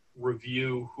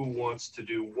review who wants to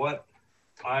do what.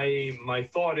 My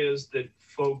thought is that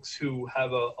folks who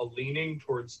have a leaning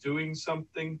towards doing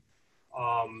something,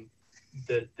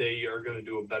 that they are going to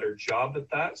do a better job at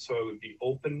that. So I would be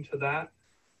open to that.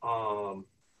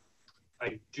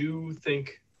 I do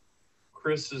think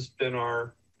Chris has been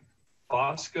our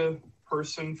BOSCA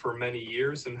person for many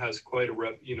years and has quite a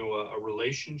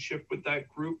relationship with that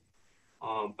group.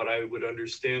 But I would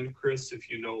understand, Chris, if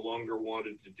you no longer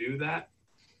wanted to do that.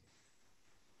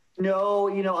 No,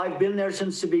 I've been there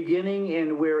since the beginning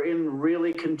and we're in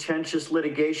really contentious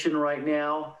litigation right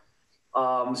now.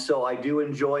 So I do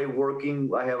enjoy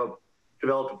working. I have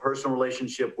developed a personal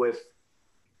relationship with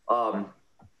our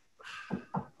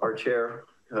chair,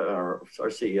 our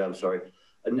CEO, I'm sorry,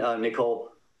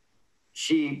 Nicole.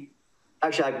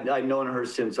 I've known her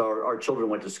since our children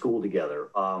went to school together.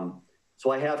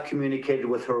 So I have communicated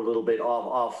with her a little bit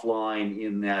offline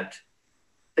in that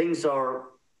things are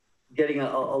getting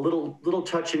a little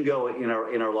touch and go in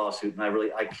our lawsuit.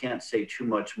 And I can't say too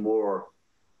much more.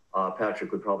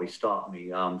 Patrick would probably stop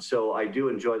me. So I do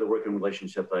enjoy the working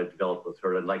relationship that I've developed with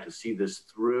her. I'd like to see this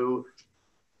through.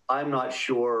 I'm not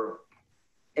sure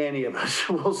any of us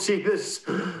will see this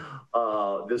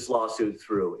lawsuit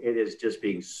through. It is just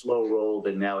being slow rolled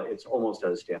and now it's almost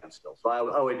at a standstill. So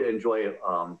I would enjoy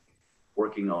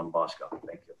working on BOSCA.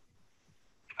 Thank you.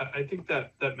 I think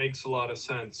that makes a lot of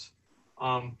sense.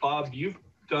 Bob, you've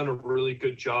done a really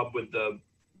good job with the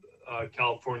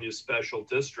California special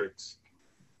districts.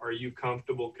 Are you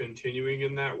comfortable continuing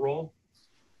in that role?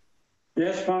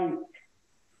 Yes, fine.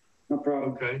 No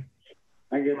problem. Okay.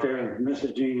 I get their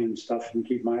messaging and stuff and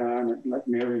keep my eye on it and let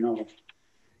Mary know if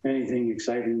anything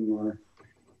exciting or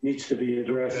needs to be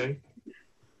addressed. Okay.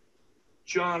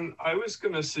 John, I was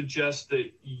going to suggest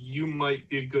that you might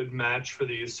be a good match for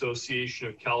the Association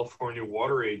of California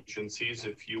Water Agencies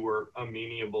if you were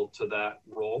amenable to that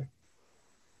role.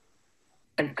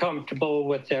 I'm comfortable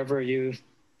with whatever you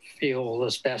feel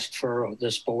is best for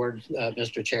this board,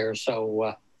 Mr. Chair.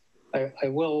 So I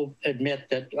will admit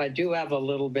that I do have a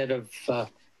little bit of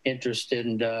interest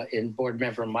in Board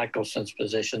Member Michelson's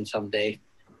position someday,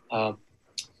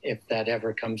 if that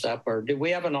ever comes up. Or do we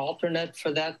have an alternate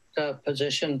for that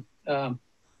position,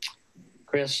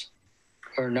 Chris?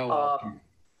 Or no?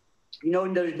 You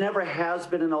know, there never has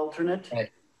been an alternate.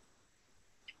 Right.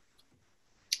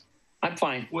 I'm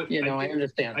fine. I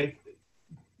understand.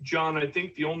 John, I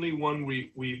think the only one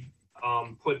we've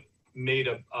made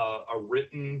a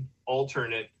written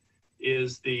alternate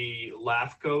is the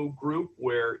LAFCO group,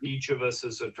 where each of us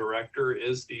as a director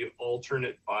is the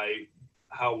alternate by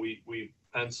how we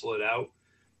pencil it out.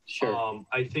 Sure.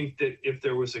 I think that if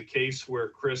there was a case where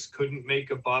Chris couldn't make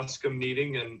a BOSCA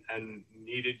meeting and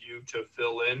needed you to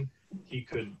fill in, he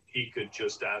could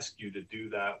just ask you to do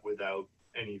that without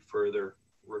any further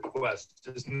request.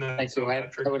 Isn't that Thank you.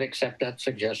 I would accept that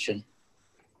suggestion.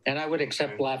 And I would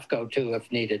accept LAFCO too if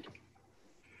needed.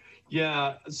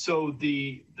 Yeah, so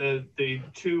the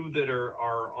two that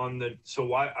are on the,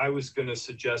 so I was going to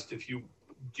suggest, do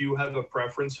you have a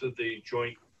preference for the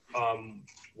joint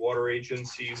water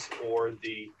agencies or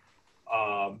the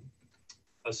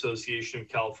Association of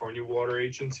California Water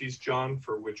Agencies, John,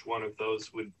 for which one of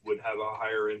those would have a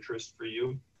higher interest for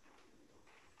you?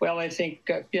 Well, I think,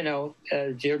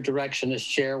 your direction as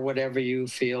chair, whatever you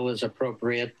feel is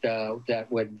appropriate that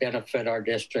would benefit our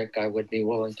district, I would be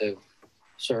willing to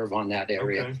serve on that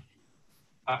area.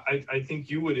 Okay. I think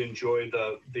you would enjoy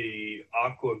the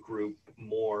Aqua group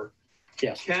more.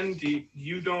 Yes. Ken,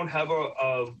 you don't have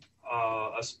a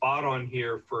spot on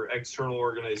here for external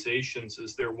organizations.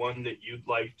 Is there one that you'd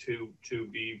like to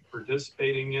be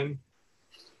participating in?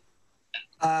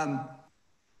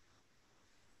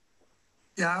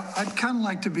 Yeah, I'd kind of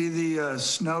like to be the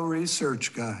snow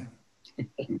research guy.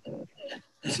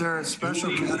 Is there a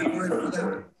special category for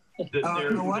that?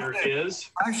 There is.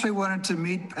 I actually wanted to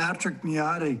meet Patrick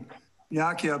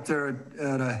Miyake up there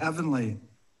at Heavenly,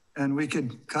 and we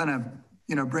could kind of,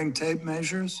 bring tape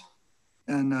measures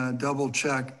and double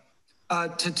check.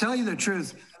 To tell you the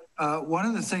truth, one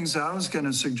of the things I was going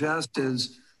to suggest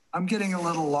is I'm getting a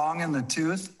little long in the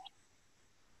tooth,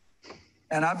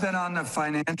 and I've been on the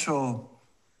financial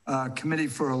committee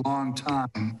for a long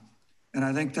time, and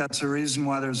I think that's the reason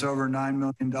why there's over $9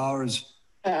 million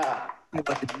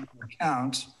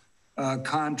accounts,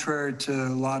 contrary to a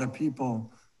lot of people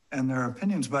and their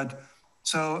opinions. But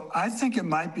so I think it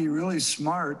might be really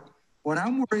smart. What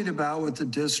I'm worried about with the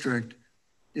district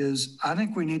is I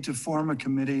think we need to form a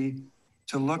committee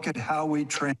to look at how we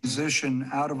transition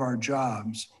out of our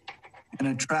jobs and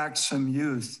attract some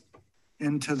youth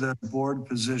into the board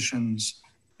positions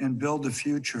and build the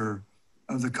future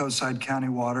of the Coastside County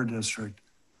Water District.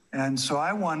 And so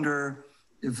I wonder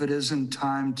if it isn't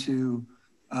time to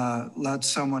let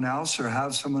someone else or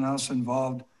have someone else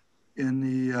involved in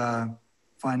the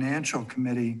financial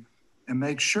committee and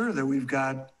make sure that we've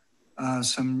got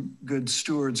some good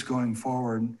stewards going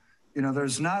forward.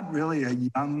 There's not really a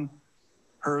young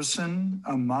person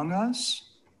among us,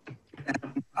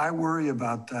 and I worry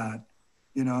about that.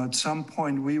 At some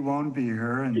point we won't be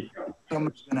here and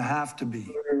someone's going to have to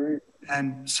be.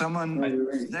 And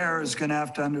someone there is going to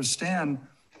have to understand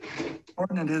how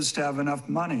important it is to have enough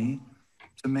money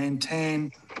to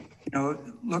maintain,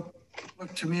 look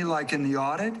to me like in the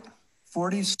audit,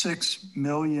 $46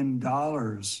 million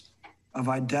of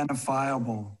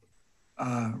identifiable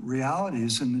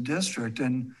realities in the district.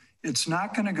 And it's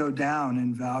not going to go down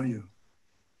in value.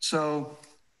 So,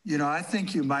 I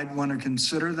think you might want to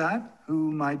consider that,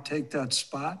 who might take that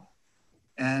spot.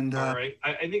 And all right,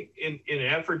 I think in an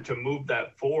effort to move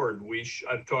that forward,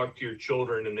 I've talked to your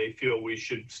children and they feel we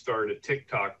should start a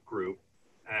TikTok group,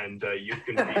 and you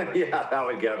can be yeah, that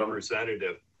would get them.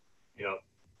 Representative.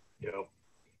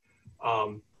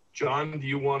 John, do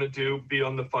you want to be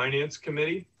on the finance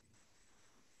committee?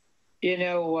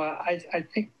 I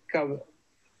think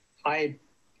my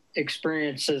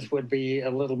experiences would be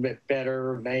a little bit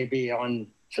better, maybe on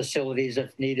facilities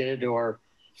if needed, or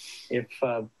if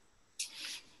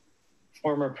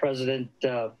former President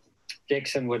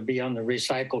Dixon would be on the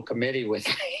recycle committee with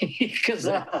me, because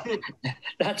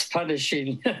that's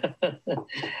punishing.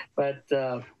 But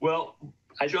well,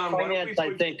 John, finance,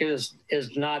 I think is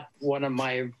not one of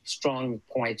my strong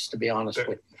points, to be honest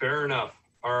with you. Fair enough.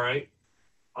 All right.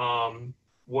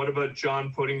 What about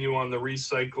John putting you on the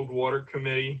recycled water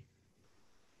committee?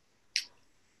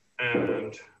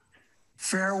 And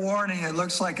fair warning, it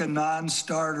looks like a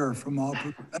non-starter from all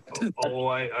perspectives. oh,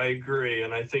 I agree.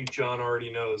 And I think John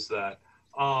already knows that.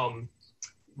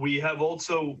 We have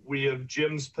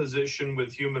Jim's position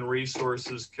with Human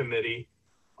Resources Committee.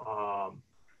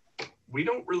 We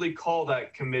don't really call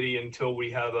that committee until we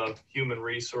have a human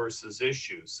resources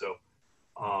issue. So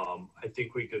I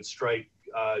think we could strike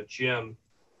Jim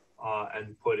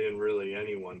and put in really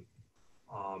anyone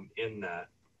in that.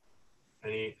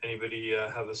 Anybody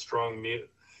have a strong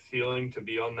feeling to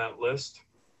be on that list?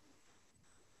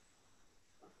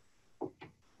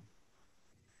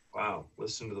 Wow,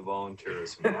 listen to the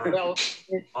volunteerism. Right. Well,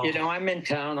 you know, I'm in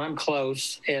town, I'm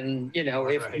close, and, you know,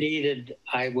 if needed,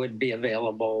 I would be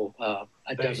available.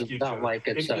 It doesn't sound like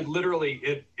it's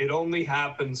it only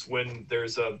happens when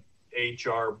there's a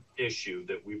HR issue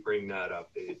that we bring that up.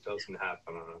 It doesn't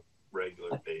happen on a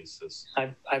regular basis.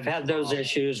 I've had those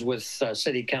issues with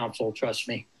city council, trust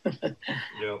me.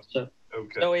 Yeah. So,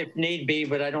 okay. So if need be,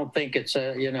 but I don't think it's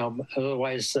you know,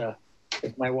 otherwise,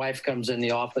 if my wife comes in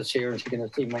the office here and she's going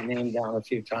to see my name down a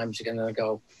few times, she's going to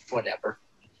go, whatever.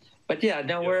 But yeah,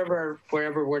 no, wherever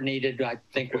we're needed, I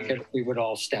think we would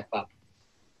all step up.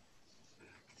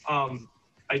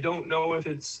 I don't know if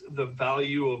it's the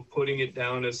value of putting it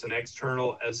down as an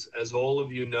external. As all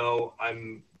of you know,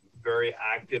 I'm very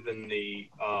active in the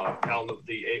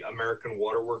American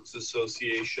Waterworks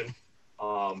Association,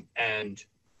 and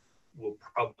will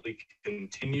probably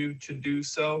continue to do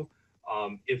so.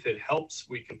 If it helps,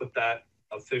 we can put that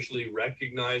officially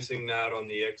recognizing that on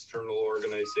the external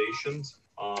organizations.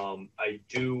 I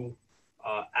do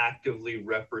actively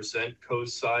represent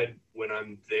Coastside when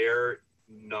I'm there,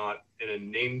 not in a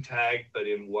name tag, but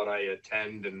in what I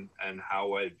attend and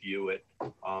how I view it,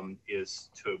 is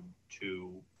to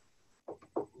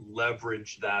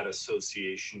leverage that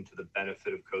association to the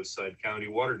benefit of Coastside County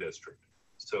Water District.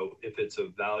 So if it's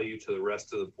of value to the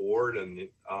rest of the board, and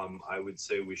I would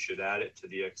say we should add it to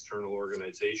the external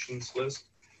organizations list,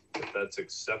 if that's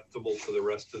acceptable to the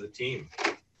rest of the team.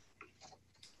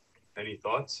 Any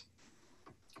thoughts?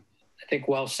 I think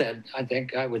well said. I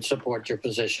think I would support your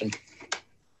position.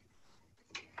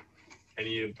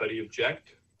 Anybody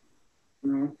object?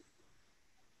 No.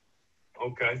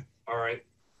 Okay, all right.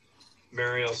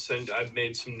 Mary, I've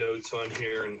made some notes on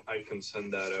here and I can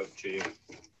send that out to you.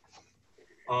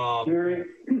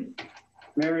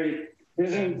 Mary,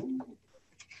 isn't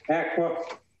Aqua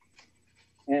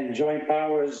and Joint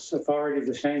Powers Authority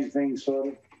the same thing, sort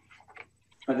of?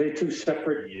 Are they two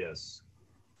separate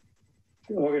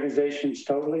organizations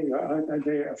totally? Are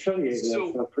they affiliated?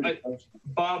 So,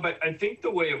 Bob, I think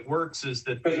the way it works is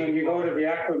that because when you go to the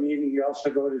Aqua meeting, you also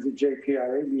go to the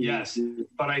JPIA meeting. Yes,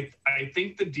 but I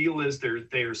think the deal is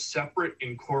they're separate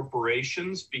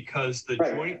incorporations, because the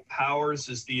Joint Powers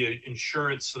is the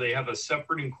insurance, so they have a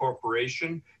separate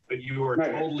incorporation. But you are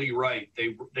totally right;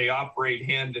 they operate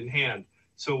hand in hand.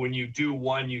 So when you do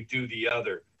one, you do the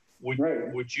other.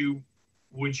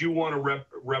 Would you want to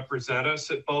represent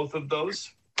us at both of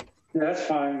those? Yeah, that's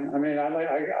fine. I mean,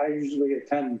 I usually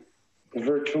attend the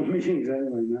virtual meetings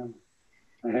anyway now.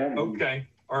 I have. Okay.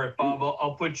 All right, Bob,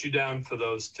 I'll put you down for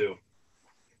those two.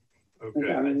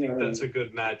 Okay. I think that's a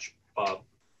good match, Bob.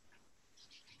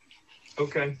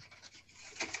 Okay.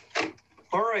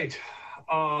 All right.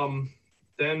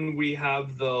 Then we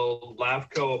have the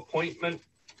LAFCO appointment.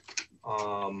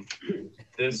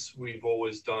 This we've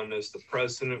always done as the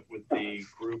president with the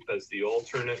group as the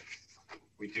alternate.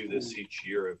 We do this each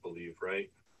year, I believe, right?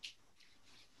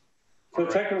 So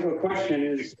technical question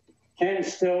is, Ken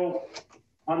still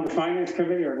on the finance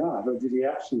committee or not? Or did he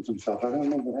absent himself? I don't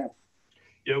know what happened.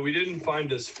 Yeah, we didn't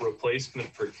find a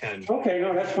replacement for Ken. Okay,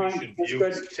 no, that's fine. That's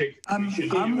good.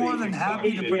 I'm more than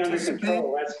happy to participate.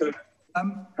 That's good.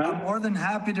 I'm more than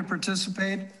happy to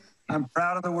participate. I'm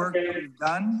proud of the work that we've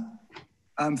done.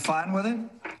 I'm fine with it.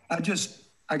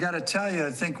 I got to tell you,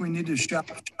 I think we need to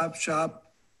shop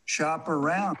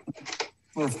around.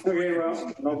 Okay,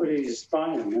 well, nobody's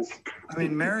responding. I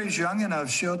mean, Mary's young enough;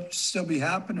 she'll still be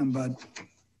happening, but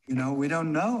you know, we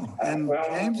don't know. And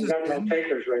James is no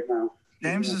takers right now.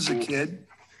 James is a kid,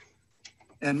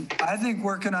 and I think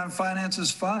working on finance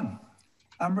is fun.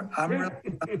 I'm really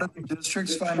proud of the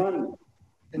district's financial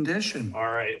condition.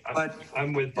 All right,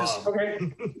 I'm with Bob. Okay,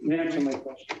 answer my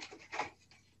question.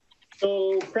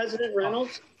 So, President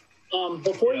Reynolds,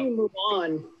 before you move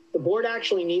on, the board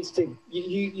actually needs to,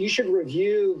 you should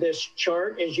review this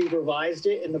chart as you revised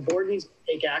it, and the board needs to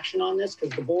take action on this,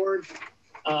 because the board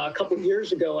a couple of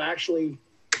years ago actually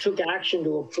took action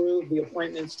to approve the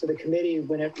appointments to the committee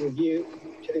when it reviewed,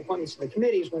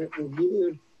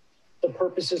 the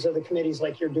purposes of the committees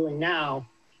like you're doing now.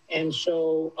 And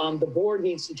so the board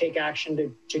needs to take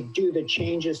action to do the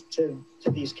changes to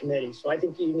these committees. So I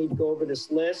think you need to go over this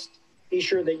list, be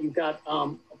sure that you've got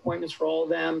appointments for all of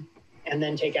them, and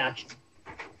then take action.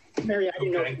 Mary, I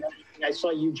didn't know if you had anything. I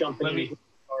saw you jumping in.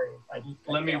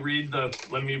 Let me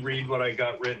read what I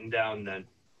got written down then.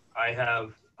 I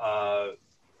have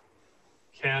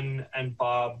Ken and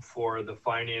Bob for the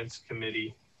Finance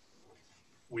Committee.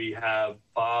 We have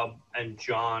Bob and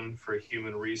John for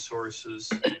Human Resources.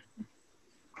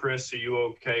 Chris, are you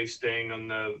okay staying on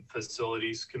the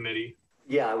Facilities Committee?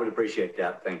 Yeah, I would appreciate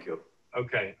that. Thank you.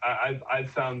 Okay,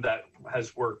 I've found that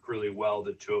has worked really well,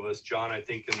 the two of us. John, I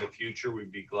think in the future,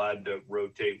 we'd be glad to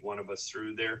rotate one of us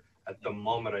through there. At the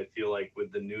moment, I feel like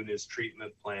with the Nunes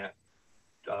treatment plant,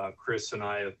 Chris and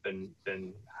I have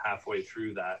been halfway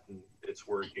through that, and it's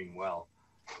working well.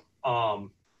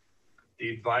 The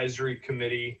Advisory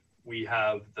Committee, we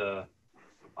have the,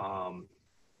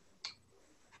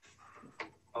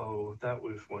 oh, that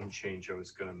was one change I was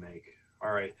gonna make.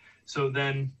 All right, so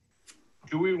then,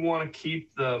 do we want to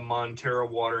keep the Montero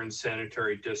Water and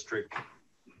Sanitary District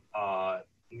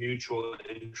Mutual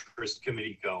Interest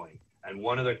Committee going? And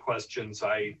one of the questions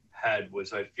I had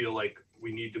was, I feel like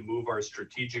we need to move our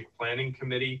Strategic Planning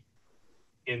Committee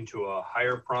into a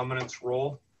higher prominence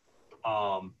role.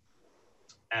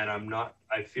 And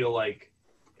I feel like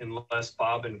unless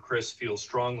Bob and Chris feel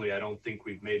strongly, I don't think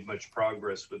we've made much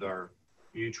progress with our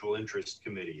Mutual Interest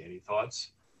Committee. Any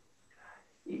thoughts?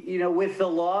 You know, with the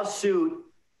lawsuit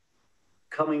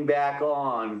coming back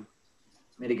on,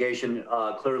 mitigation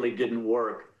clearly didn't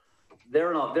work.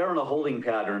 They're in a holding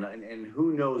pattern, and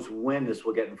who knows when this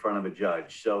will get in front of a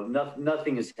judge. So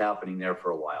nothing is happening there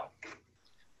for a while.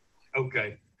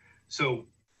 Okay, so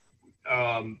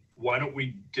why don't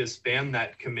we disband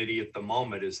that committee at the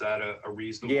moment? Is that a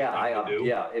reasonable thing to do?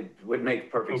 Yeah, it would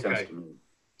make perfect sense to me.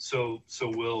 So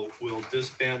we'll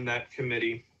disband that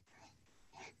committee.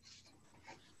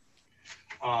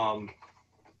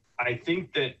 I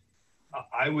think that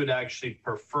I would actually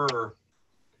prefer,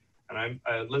 and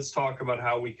let's talk about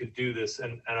how we could do this.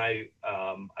 And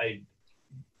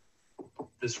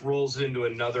this rolls into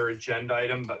another agenda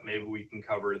item, but maybe we can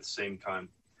cover it at the same time.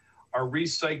 Our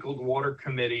Recycled Water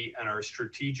Committee and our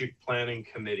Strategic Planning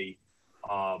Committee,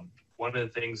 one of the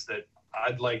things that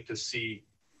I'd like to see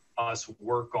us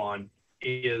work on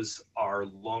is our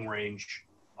long-range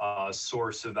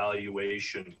source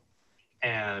evaluation.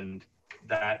 And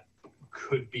that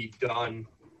could be done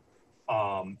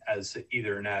as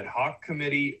either an ad hoc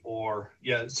committee or,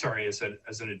 as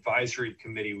an advisory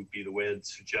committee would be the way I'd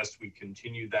suggest we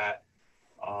continue that.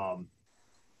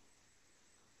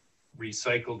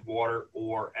 Recycled water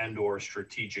or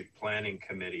strategic planning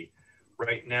committee.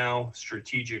 Right now,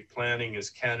 strategic planning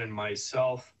is Ken and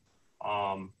myself.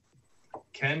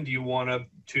 Ken, do you want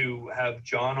to have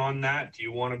John on that? Do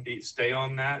you want to stay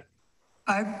on that?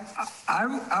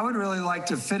 I would really like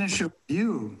to finish it with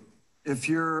you if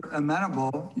you're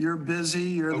amenable. You're busy,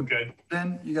 you're the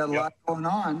president, you got a lot going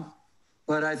on,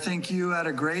 but I think you had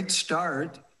a great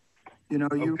start. You know,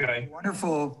 you wrote a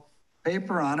wonderful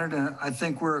paper on it, and I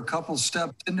think we're a couple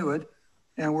steps into it,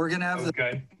 and we're going to have the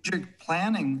strategic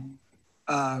planning,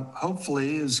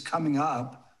 hopefully, is coming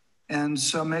up. And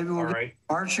so maybe we'll get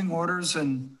marching orders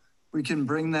and we can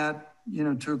bring that,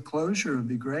 to a closure. It'd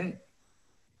be great.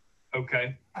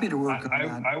 Okay. Happy to work on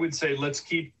that. I would say let's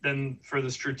keep, then for the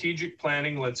strategic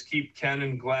planning, let's keep Ken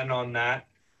and Glenn on that.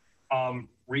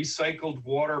 Recycled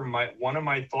water, one of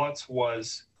my thoughts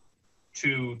was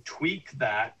to tweak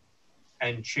that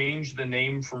and change the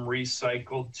name from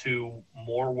recycled to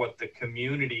more what the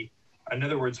community, in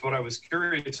other words, what I was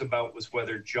curious about was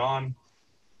whether John,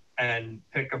 and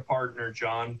pick a partner,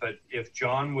 John, but if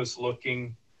John was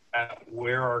looking at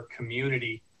where our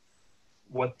community,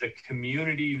 what the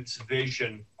community's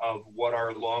vision of what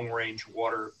our long-range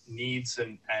water needs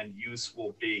and use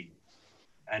will be.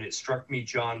 And it struck me,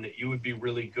 John, that you would be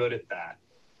really good at that.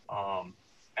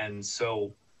 And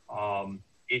so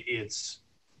it's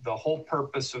the whole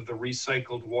purpose of the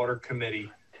Recycled Water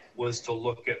Committee was to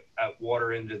look at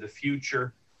water into the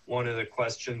future. One of the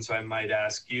questions I might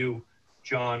ask you,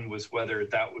 John, was whether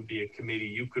that would be a committee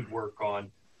you could work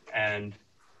on and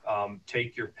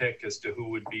take your pick as to who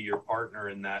would be your partner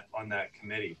in that on that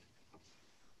committee.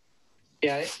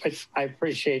 Yeah, I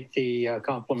appreciate the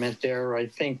compliment there. I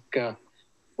think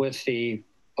with the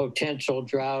potential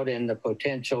drought and the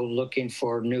potential looking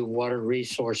for new water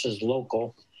resources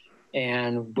local,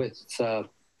 and with the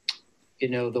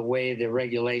way the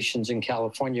regulations in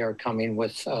California are coming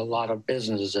with a lot of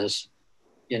businesses,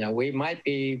 we might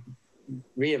be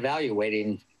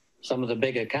reevaluating some of the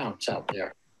big accounts out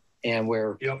there. And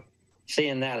we're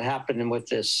seeing that happen with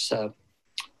this,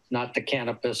 not the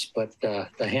cannabis, but the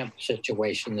hemp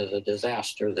situation is a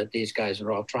disaster that these guys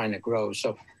are all trying to grow.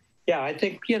 So, yeah, I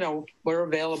think, you know, we're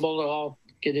available to all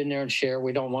get in there and share.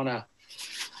 We don't want to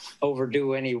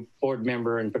overdo any board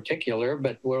member in particular,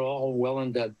 but we're all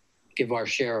willing to give our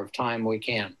share of time we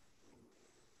can.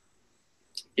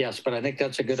 Yes, but I think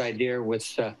that's a good idea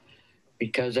with,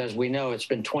 because as we know, it's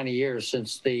been 20 years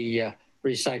since the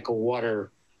recycled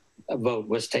water vote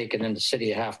was taken in the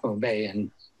city of Half Moon Bay. And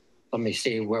let me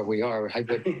see where we are.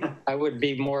 I would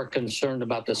be more concerned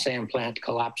about the sand plant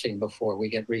collapsing before we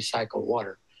get recycled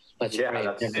water. Let's pray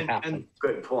it doesn't happen.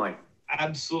 Good point.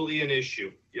 Absolutely an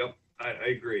issue. Yep. I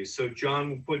agree. So John,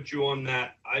 we'll put you on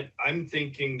that. I'm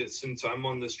thinking that since I'm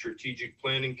on the strategic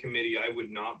planning committee, I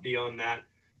would not be on that.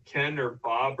 Ken or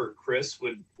Bob or Chris,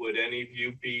 would any of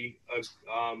you be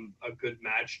a good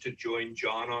match to join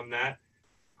John on that?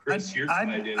 Chris, you're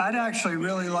tied in. I'd actually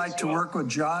really like to work with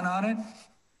John on it.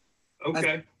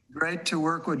 Okay. Great to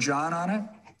work with John on it.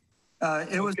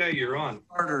 It was okay, you're on.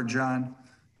 Harder, John.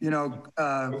 You know,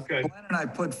 Glenn and I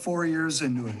put 4 years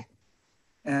into it,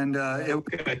 and it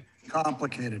was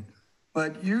complicated.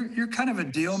 But you're kind of a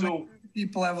deal maker.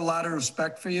 People have a lot of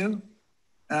respect for you.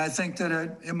 And I think that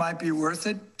it might be worth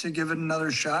it to give it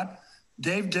another shot.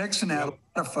 Dave Dixon had a lot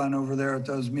of fun over there at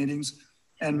those meetings,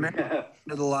 and Mary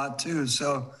did a lot too.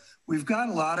 So we've got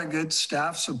a lot of good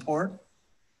staff support.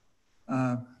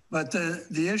 But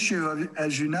the issue,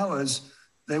 as you know, is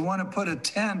they want to put a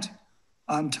tent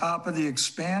on top of the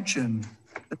expansion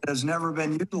that has never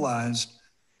been utilized.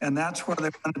 And that's where they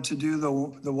wanted to do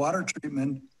the water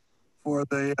treatment for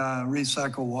the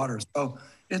recycled water. So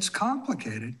it's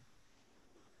complicated.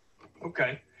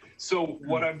 Okay. So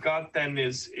what I've got then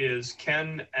is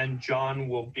Ken and John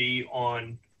will be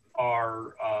on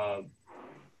our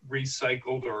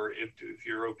recycled, or if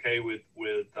you're okay with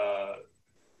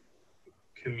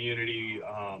community,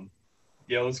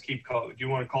 let's keep do you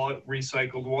want to call it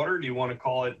recycled water? Or do you want to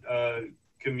call it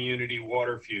community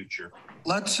water future?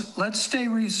 Let's stay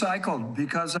recycled,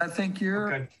 because I think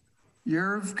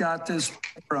you've got this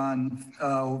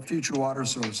on future water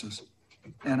sources.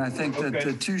 And I think that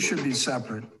the two should be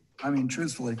separate. I mean,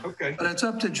 truthfully. Okay. But it's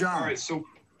up to John.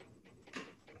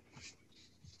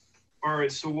 All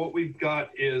right. So what we've got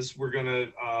is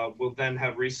we'll then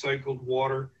have recycled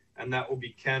water, and that will be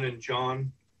Ken and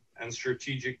John, and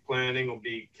strategic planning will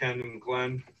be Ken and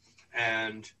Glenn.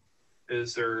 And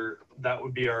that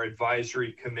would be our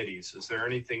advisory committees. Is there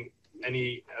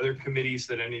any other committees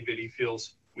that anybody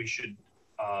feels we should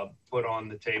put on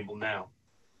the table now?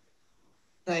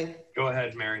 Right. Go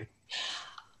ahead, Mary.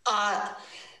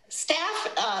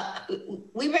 Staff,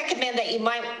 we recommend that you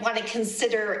might want to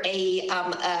consider a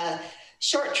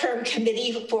short-term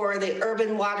committee for the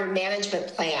urban water management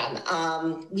plan.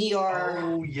 We are.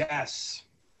 Oh, yes.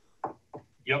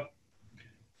 Yep.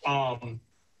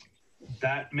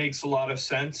 That makes a lot of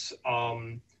sense.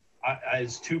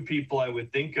 As two people I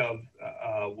would think of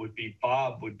would be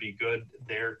Bob would be good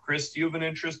there. Chris, do you have an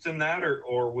interest in that,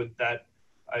 or would that?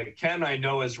 Ken, I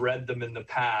know, has read them in the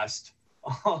past.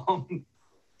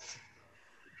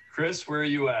 Chris, where are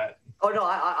you at? Oh, no,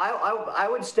 I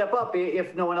would step up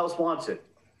if no one else wants it.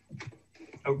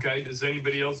 Okay, does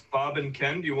anybody else, Bob and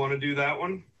Ken, do you want to do that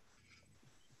one?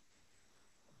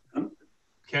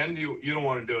 Ken, you don't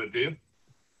want to do it, do you?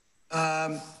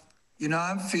 You know,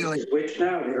 I'm feeling. Which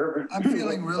now, the urban? I'm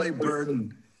feeling really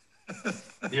burdened.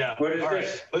 Yeah. What is all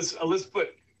this? Right. Let's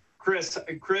put Chris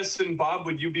and Bob.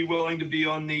 Would you be willing to be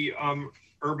on the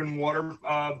urban water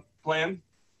plan?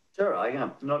 Sure, I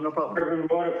am. No problem. Urban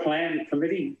water plan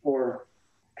committee or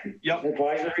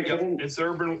advisory committee? It's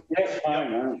urban. Yes,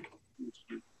 fine.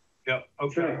 Yep.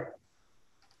 Okay. Sure.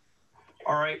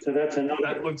 All right. So that's another.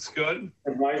 That looks good.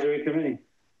 Advisory committee.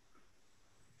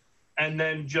 And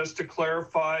then just to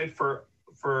clarify for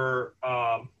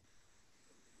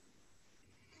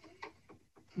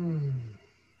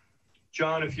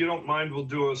John, if you don't mind, we'll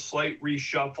do a slight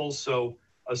reshuffle. So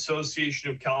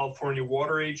Association of California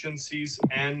Water Agencies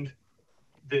and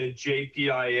the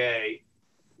JPIA,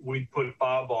 we put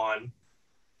Bob on.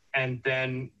 And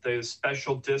then the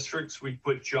special districts, we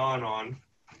put John on.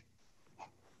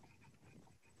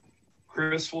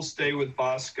 Chris will stay with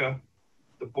Bosca.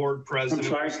 The board president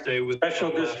will stay with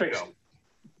special districts.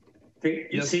 The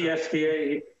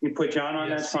CSDA, you put John on,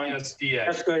 that's fine. CSDA.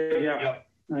 That's good, yeah.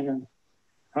 Yep.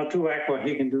 I'll do what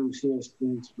he can do,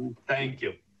 CSDA. Thank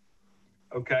you.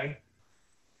 Okay.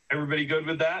 Everybody good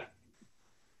with that?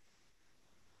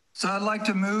 So I'd like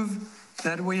to move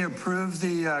that we approve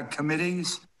the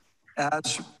committees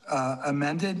as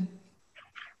amended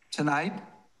tonight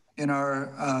in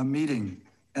our meeting.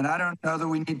 And I don't know that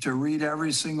we need to read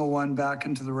every single one back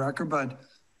into the record, but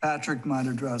Patrick might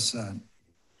address that.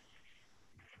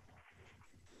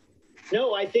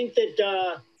 No, I think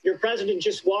that your president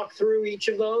just walked through each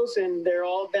of those and they're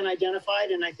all been identified.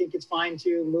 And I think it's fine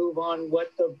to move on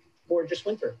what the board just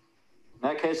went through. In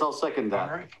that case, I'll second that.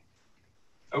 All right.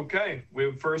 Okay, we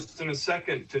have first and a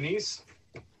second. Denise?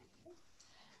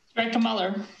 Director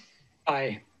Muller,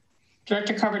 Aye.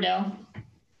 Director Coverdale,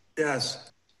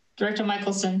 Yes. Director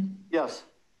Michelson, Yes.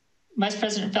 Vice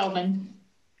President Feldman,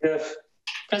 Yes.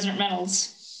 President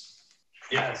Reynolds.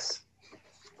 Yes.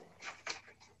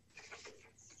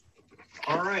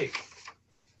 All right.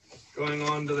 Going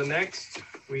on to the next,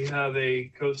 we have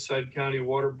a Coastside County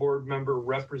Water Board member,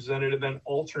 representative, and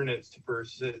alternates to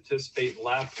participate in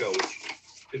LAFCO.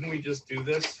 Didn't we just do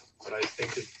this? But I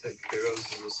think it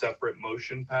goes as a separate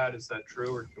motion, Pat. Is that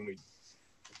true? Or can we,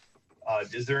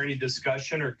 is there any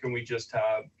discussion, or can we just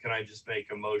have, can I just make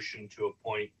a motion to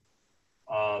appoint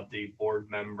the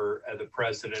board member, the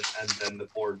president, and then the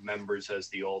board members as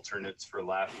the alternates for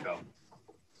LAFCO?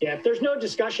 Yeah, if there's no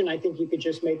discussion, I think you could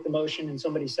just make the motion and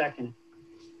somebody second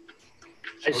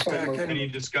it. Okay. Any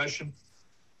discussion?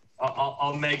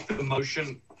 I'll make the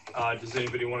motion. Does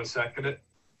anybody want to second it?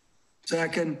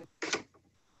 Second.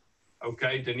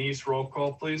 Okay, Denise, roll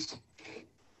call, please.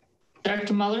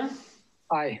 Director Muller,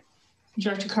 Aye.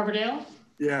 Director Coverdale,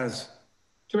 Yes.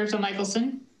 Director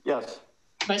Michelson, Yes.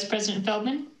 Vice President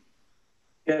Feldman,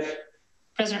 Yes.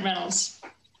 President Reynolds.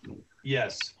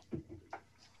 Yes.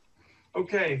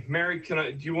 Okay, Mary,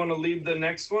 do you want to lead the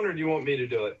next one, or do you want me to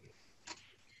do it?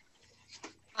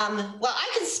 Well,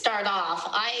 I can start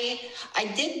off.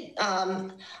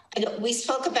 We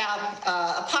spoke about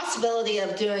a possibility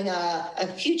of doing a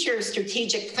future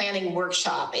strategic planning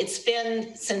workshop. It's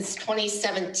been since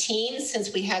 2017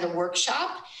 since we had a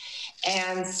workshop.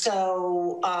 And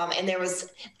so, and there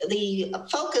was the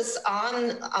focus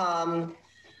on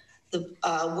the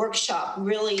workshop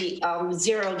really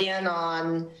zeroed in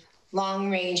on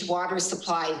long-range water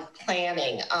supply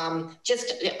planning.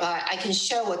 I can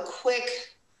show a quick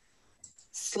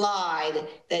slide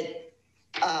that,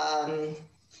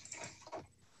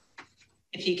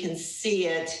 if you can see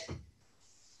it.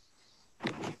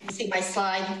 You see my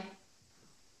slide?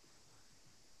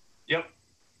 Yep.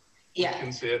 Yeah. I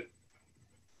can see it.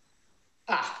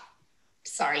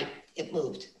 Sorry, it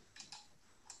moved.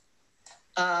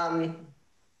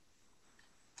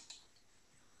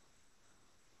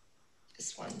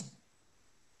 This one.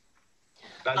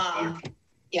 That's better.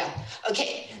 Yeah,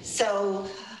 okay, so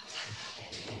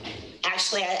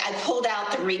actually I pulled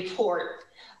out the report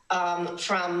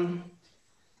from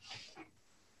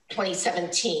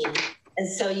 2017. And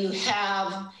so you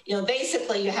have,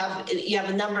 basically you have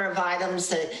a number of items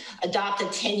that adopt a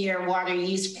 10-year water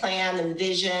use plan and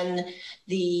vision,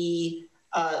 the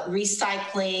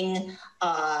recycling,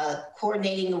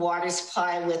 coordinating the water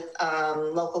supply with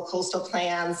local coastal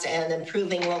plans, and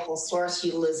improving local source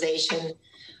utilization.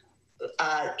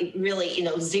 Really,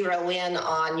 zero in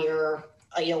on your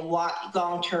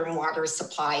long-term water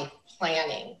supply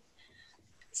planning.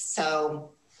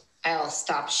 So I'll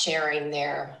stop sharing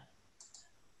there.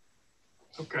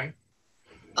 Okay.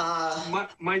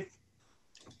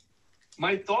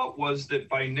 My thought was that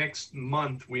by next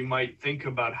month, we might think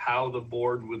about how the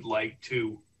board would like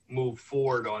to move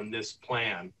forward on this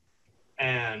plan.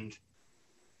 And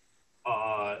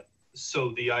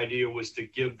so the idea was to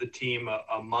give the team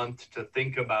a month to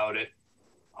think about it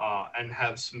and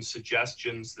have some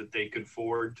suggestions that they could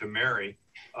forward to Mary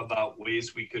about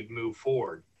ways we could move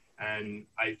forward. And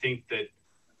I think that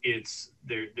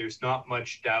there's not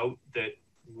much doubt that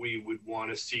we would want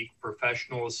to seek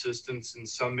professional assistance in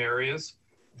some areas.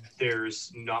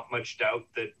 There's not much doubt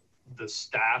that the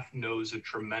staff knows a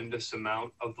tremendous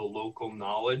amount of the local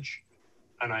knowledge.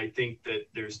 And I think that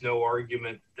there's no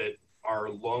argument that our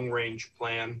long-range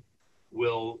plan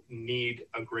will need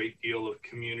a great deal of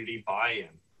community buy-in.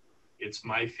 It's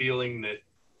my feeling that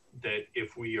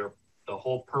if the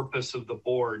whole purpose of the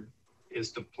board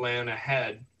is to plan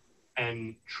ahead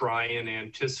and try and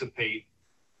anticipate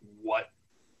what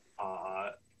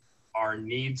our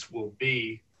needs will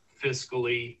be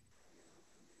fiscally,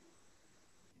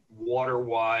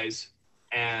 water-wise,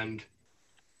 and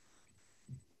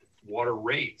water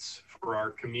rates for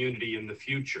our community in the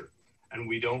future. And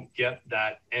we don't get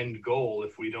that end goal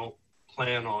if we don't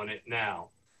plan on it now.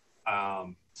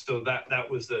 So that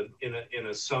was in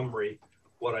a summary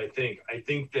what I think. I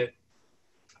think that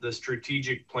the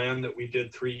strategic plan that we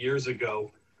did 3 years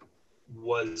ago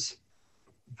was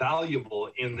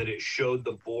valuable in that it showed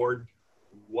the board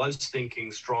was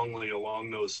thinking strongly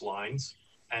along those lines,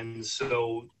 And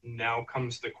so now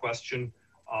comes the question,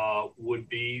 would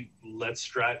be, let's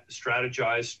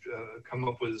strategize, come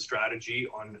up with a strategy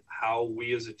on how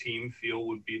we as a team feel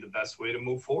would be the best way to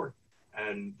move forward.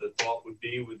 And the thought would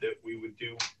be that we would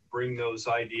bring those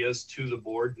ideas to the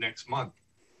board next month.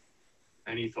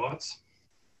 Any thoughts?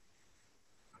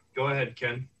 Go ahead,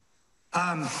 Ken.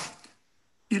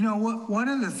 You know, one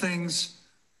of the things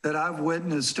that I've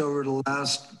witnessed over the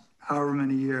last however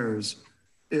many years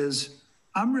is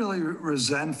I'm really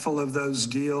resentful of those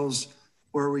deals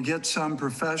where we get some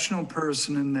professional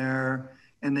person in there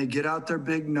and they get out their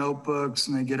big notebooks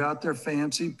and they get out their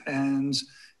fancy pens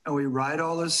and we write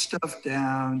all this stuff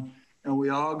down and we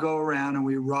all go around and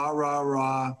we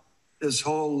rah this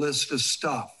whole list of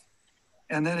stuff.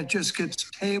 And then it just gets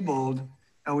tabled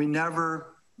and we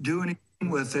never do anything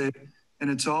with it. And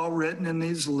it's all written in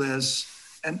these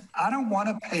lists. And I don't want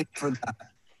to pay for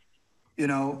that. You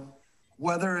know,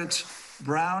 whether it's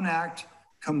Brown Act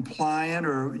compliant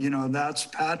or, you know, that's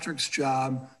Patrick's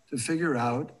job to figure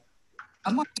out.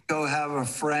 I'd like to go have a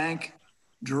frank,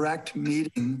 direct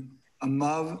meeting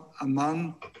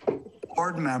among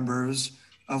board members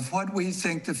of what we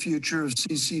think the future of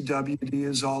CCWD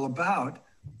is all about,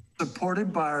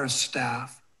 supported by our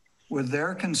staff with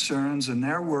their concerns and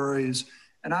their worries.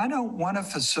 And I don't want a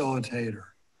facilitator.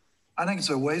 I think it's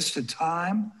a waste of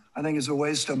time. I think it's a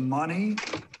waste of money.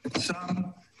 It's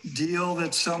some deal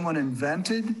that someone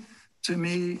invented. To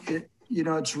me,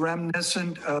 it's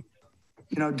reminiscent of,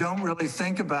 don't really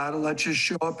think about it. Let's just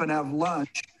show up and have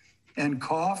lunch and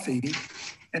coffee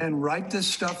and write this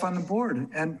stuff on the board.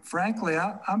 And frankly,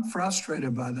 I'm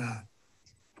frustrated by that.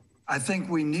 I think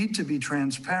we need to be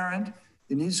transparent.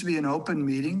 It needs to be an open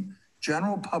meeting.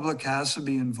 General public has to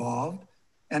be involved.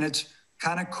 And it's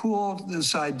kind of cool,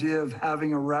 this idea of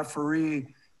having a referee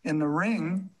in the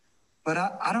ring, but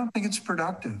I don't think it's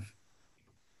productive.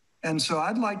 And so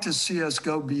I'd like to see us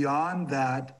go beyond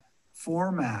that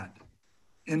format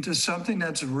into something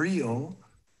that's real,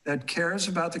 that cares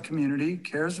about the community,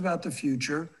 cares about the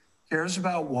future, cares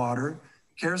about water,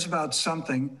 cares about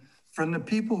something from the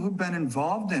people who've been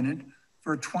involved in it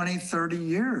for 20, 30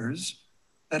 years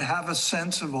that have a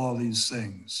sense of all these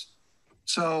things.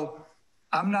 So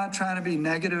I'm not trying to be a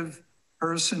negative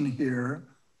person here,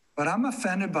 but I'm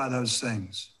offended by those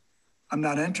things. I'm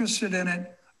not interested in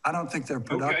it. I don't think they're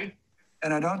productive. Okay.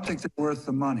 And I don't think they're worth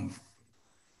the money.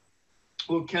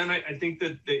 Well, Ken, I think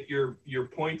that your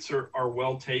points are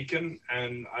well taken,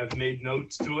 and I've made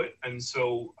notes to it, and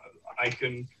so I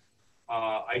can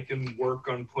work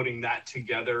on putting that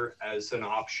together as an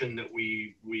option that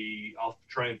I'll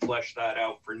try and flesh that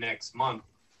out for next month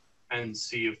and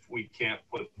see if we can't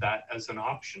put that as an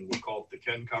option. We'll call it the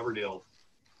Ken Coverdale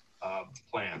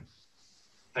plan.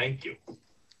 Thank you.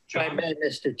 John?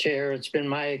 Mr. Chair, it's been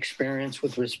my experience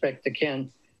with respect to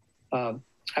Ken.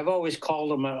 I've always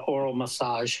called them an oral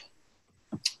massage.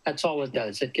 That's all it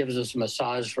does. It gives us a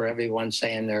massage for everyone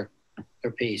saying their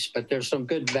piece. But there's some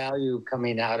good value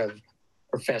coming out of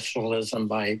professionalism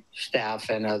by staff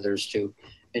and others to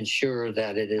ensure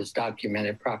that it is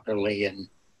documented properly and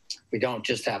we don't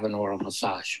just have an oral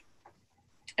massage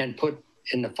and put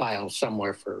in the file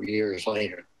somewhere for years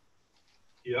later.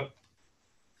 Yep.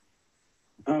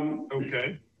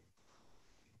 Okay.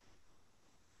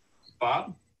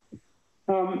 Bob?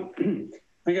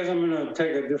 I guess I'm going to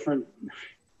take a different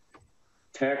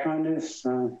tack on this.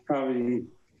 Probably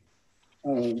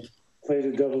play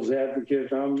the devil's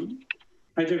advocate.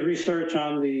 I did research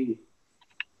on the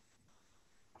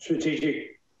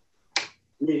strategic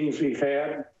meetings we've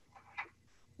had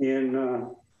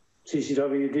in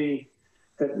CCWD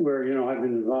where I've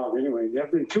been involved anyway. There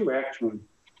have been two actually.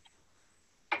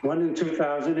 One in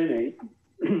 2008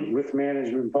 with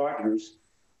management partners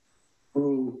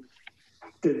who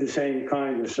did the same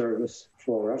kind of service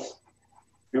for us,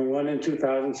 and one in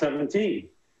 2017.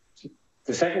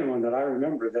 The second one that I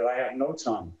remember that I have notes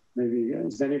on. Maybe,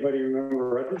 does anybody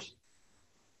remember others?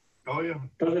 Oh, yeah.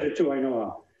 Those are the two I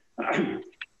know of.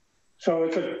 So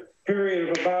it's a period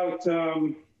of about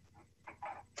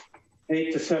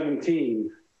 8 to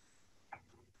 17,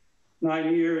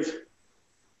 9 years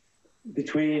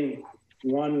between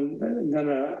one, then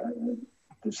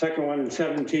the second one in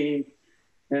 17,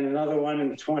 and another one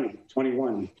in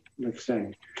 21, let's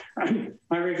say.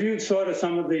 I reviewed sort of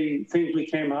some of the things we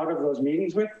came out of those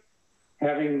meetings with,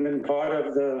 having been part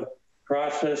of the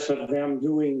process of them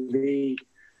doing the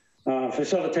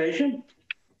facilitation.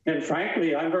 And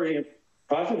frankly, I'm very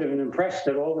positive and impressed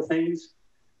at all the things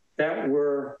that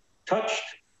were touched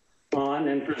on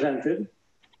and presented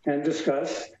and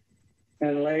discussed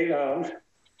and laid out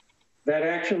that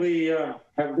actually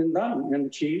have been done and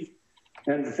achieved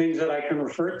and the things that I can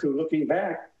refer to looking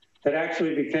back that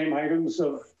actually became items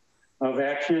of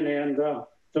action and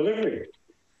delivery.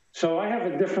 So I have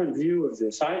a different view of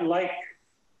this. I like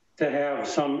to have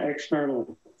some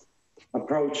external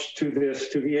approach to this,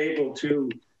 to be able to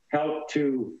help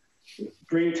to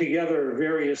bring together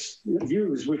various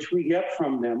views, which we get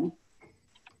from them,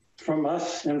 from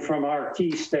us and from our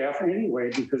key staff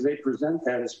anyway, because they present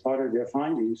that as part of their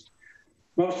findings.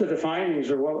 Most of the findings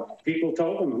are what people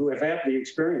told them who have had the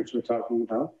experience we're talking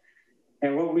about.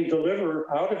 And what we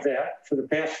deliver out of that for the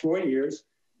past 4 years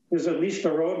is at least a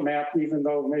roadmap, even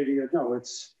though maybe,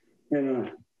 it's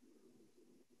in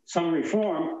some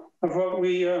reform of what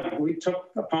we took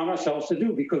upon ourselves to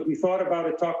do, because we thought about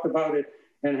it, talked about it,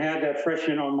 and had that fresh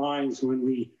in our minds when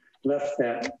we left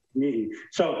that meeting.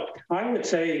 So I would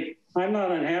say I'm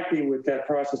not unhappy with that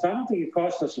process. I don't think it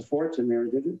cost us a fortune there,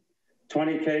 did it?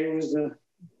 20K was the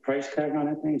price tag on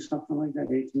that thing, something like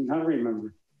that, 18, I don't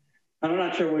remember. I'm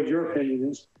not sure what your opinion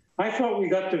is. I thought we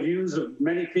got the views of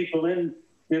many people in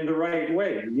the right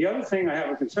way. And the other thing I have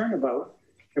a concern about,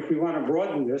 if we want to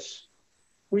broaden this,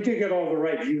 we did get all the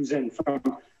right views in from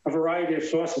a variety of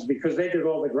sources because they did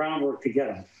all the groundwork to get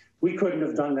them. We couldn't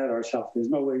have done that ourselves. There's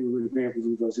no way we would have been able to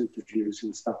do those interviews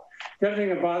and stuff. The other thing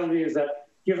that bothers me is that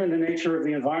given the nature of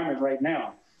the environment right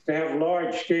now, to have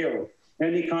large scale,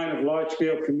 any kind of large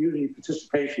scale community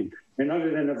participation, and other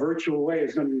than a virtual way,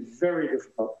 is going to be very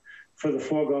difficult for the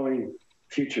foregoing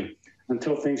future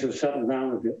until things have settled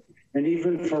down a bit. And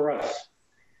even for us,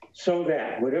 so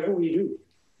that whatever we do,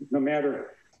 no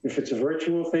matter if it's a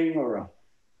virtual thing or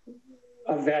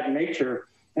of that nature,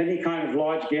 any kind of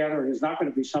large gathering is not going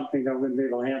to be something that we're going to be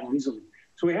able to handle easily.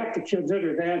 So we have to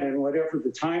consider that in whatever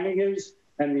the timing is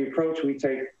and the approach we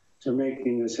take to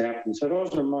making this happen. So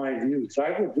those are my views.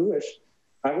 I would do it.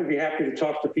 I would be happy to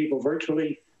talk to people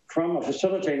virtually from a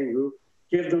facilitating group,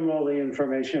 give them all the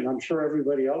information. I'm sure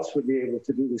everybody else would be able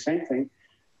to do the same thing,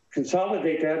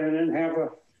 consolidate that, and then have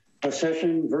a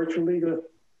session virtually to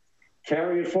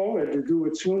carry it forward, to do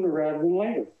it sooner rather than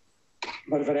later.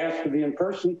 But if it has to be in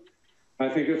person, I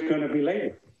think it's going to be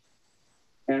later.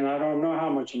 And I don't know how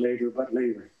much later, but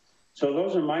later. So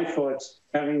those are my thoughts,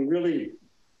 having really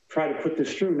tried to put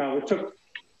this through. Now, it took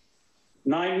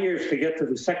 9 years to get to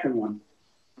the second one.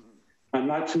 I'm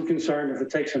not too concerned if it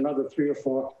takes another 3 or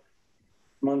 4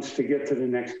 months to get to the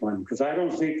next one, because I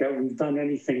don't think that we've done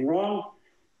anything wrong.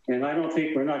 And I don't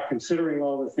think we're not considering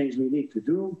all the things we need to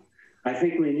do. I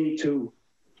think we need to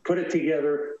put it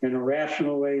together in a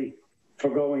rational way for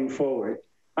going forward.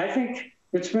 I think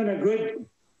it's been a good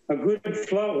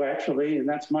flow, actually, and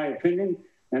that's my opinion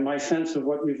and my sense of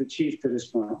what we've achieved to this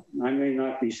point. I may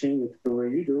not be seeing it the way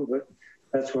you do, but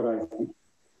that's what I think.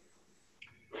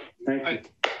 Thank you.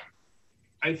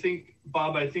 I think,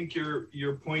 Bob, I think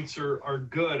your points are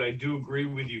good. I do agree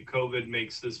with you. COVID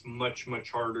makes this much,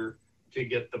 much harder to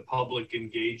get the public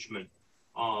engagement.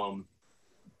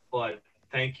 But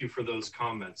thank you for those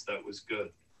comments. That was good.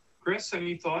 Chris,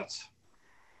 any thoughts?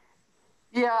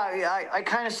 Yeah, I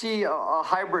kind of see a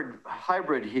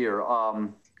hybrid here.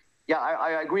 Yeah,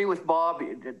 I agree with Bob.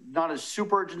 Not a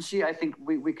super urgency. I think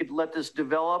we could let this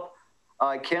develop.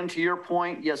 Ken, to your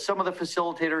point, yes, some of the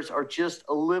facilitators are just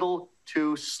a little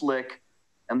too slick,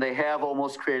 and they have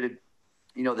almost created,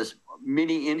 this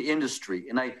mini industry.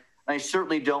 And I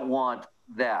certainly don't want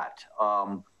that.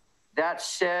 That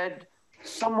said,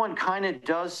 someone kind of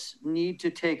does need to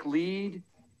take lead.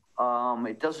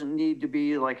 It doesn't need to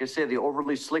be, like I said, the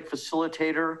overly slick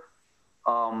facilitator.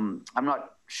 I'm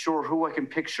not sure who I can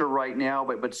picture right now,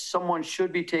 but someone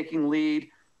should be taking lead.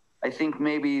 I think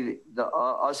maybe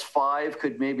us 5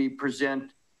 could maybe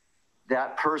present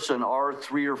that person our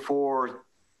 3 or 4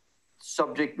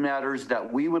 subject matters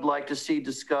that we would like to see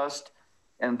discussed,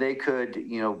 and they could,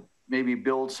 maybe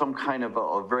build some kind of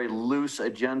a very loose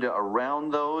agenda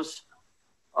around those.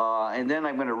 And then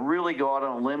I'm going to really go out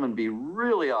on a limb and be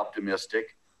really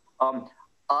optimistic.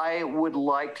 I would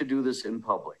like to do this in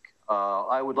public.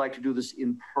 I would like to do this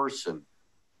in person.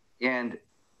 And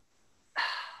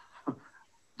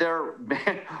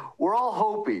we're all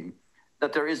hoping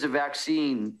that there is a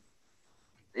vaccine.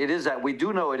 We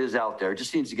do know it is out there. It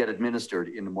just needs to get administered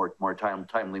in a more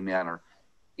timely manner.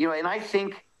 And I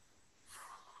think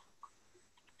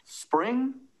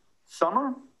spring,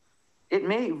 summer, it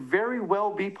may very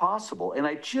well be possible. And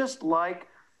I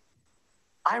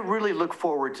really look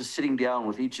forward to sitting down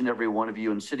with each and every one of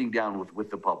you and sitting down with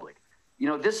the public.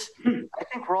 I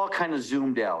think we're all kind of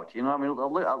zoomed out. I mean,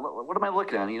 what am I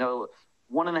looking at?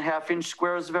 1.5-inch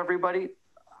squares of everybody.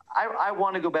 I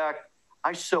want to go back.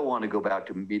 I so want to go back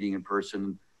to meeting in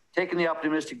person. Taking the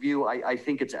optimistic view, I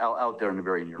think it's out there in the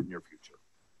very near future.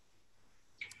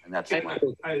 And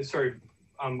that's sorry,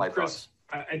 my Chris,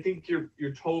 thoughts. I think you're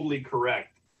totally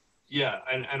correct. Yeah,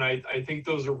 and I think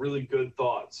those are really good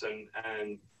thoughts,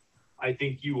 and I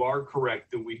think you are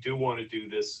correct that we do want to do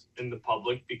this in the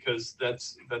public because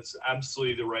that's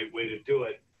absolutely the right way to do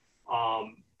it.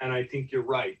 And I think you're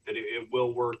right that it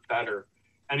will work better.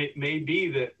 And it may be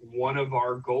that one of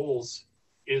our goals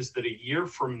is that a year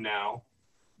from now,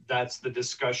 that's the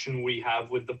discussion we have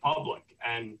with the public.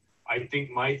 And I think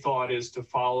my thought is to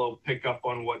pick up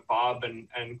on what Bob and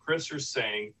Chris are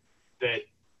saying, that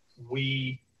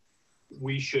we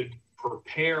should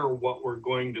prepare what we're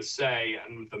going to say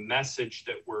and the message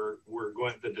that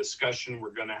the discussion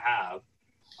we're going to have.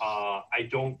 I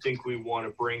don't think we want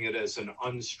to bring it as an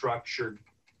unstructured,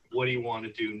 what do you want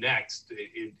to do next?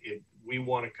 We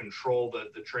want to control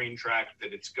the train track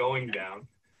that it's going down.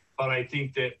 But I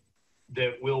think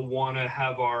that we'll want to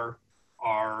have our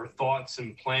thoughts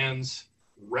and plans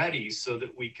ready so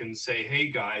that we can say,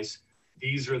 hey guys,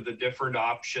 these are the different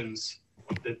options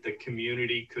that the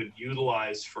community could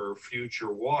utilize for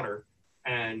future water,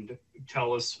 and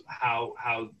tell us how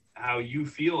you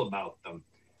feel about them.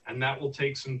 And that will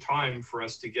take some time for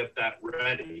us to get that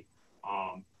ready,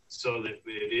 so that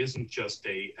it isn't just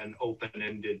an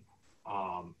open-ended,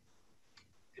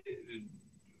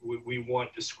 we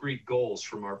want discrete goals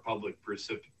from our public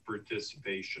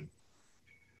participation.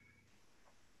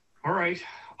 All right.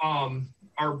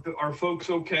 Are folks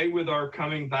okay with our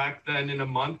coming back then in a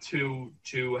month to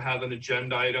have an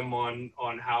agenda item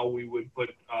on how we would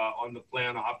put on the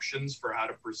plan options for how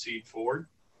to proceed forward?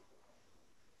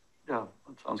 Yeah,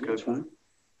 that sounds good.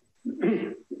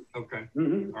 Okay.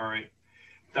 All right.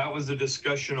 That was a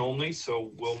discussion only,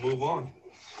 so we'll move on.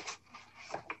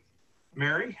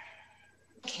 Mary?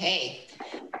 Okay.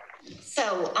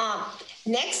 So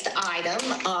next item,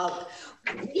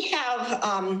 we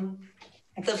have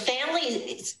the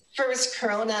Family First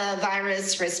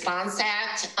Coronavirus Response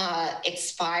Act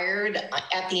expired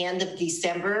at the end of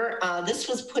December. This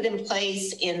was put in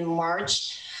place in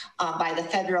March by the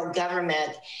federal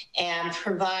government and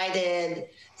provided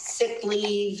sick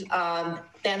leave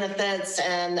benefits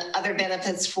and other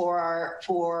benefits for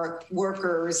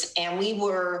workers. And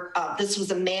this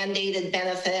was a mandated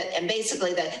benefit. And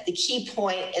basically the key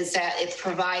point is that it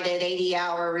provided 80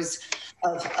 hours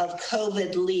of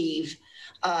COVID leave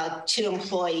to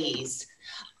employees.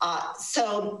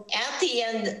 So at the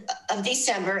end of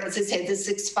December, as I said, this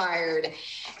expired.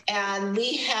 And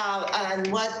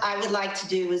what I would like to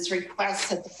do is request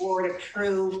that the board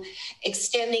approve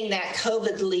extending that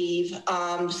COVID leave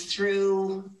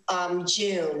through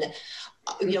June.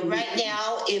 Right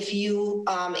now,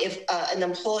 if an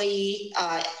employee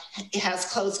has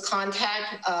close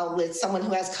contact with someone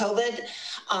who has COVID,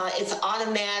 it's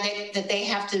automatic that they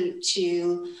have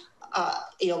to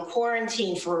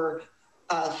quarantine for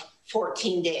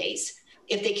 14 days.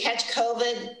 If they catch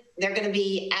COVID, they're going to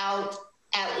be out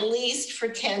at least for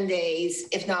 10 days,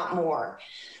 if not more.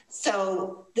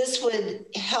 So this would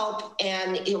help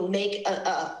and make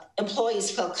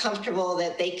employees feel comfortable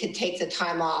that they could take the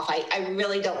time off. I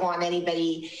really don't want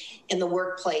anybody in the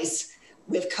workplace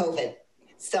with COVID.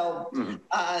 So,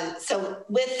 so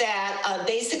with that,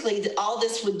 basically all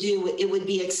this would do, it would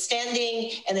be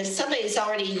extending, and if somebody's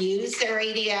already used their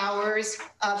 80 hours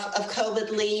of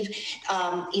COVID leave,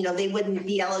 they wouldn't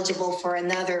be eligible for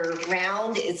another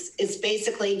round. It's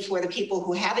basically for the people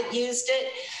who haven't used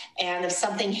it, and if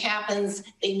something happens,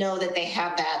 they know that they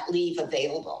have that leave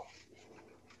available.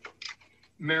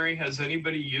 Mary, has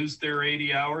anybody used their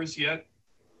 80 hours yet?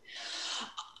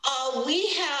 We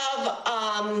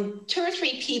have 2 or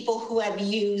 3 people who have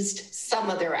used some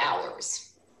of their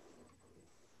hours.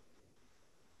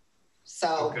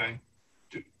 So. Okay.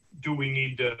 Do we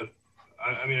need to,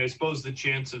 I suppose the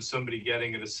chance of somebody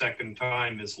getting it a second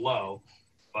time is low,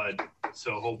 but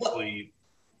so hopefully.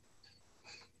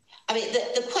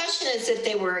 The question is if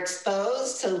they were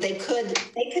exposed, so they could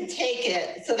take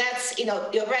it. So that's,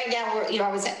 right now we're,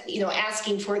 I was,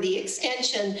 asking for the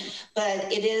extension, but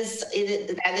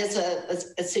that is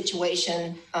a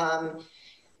situation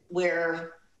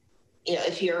where,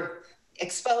 if you're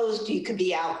exposed, you could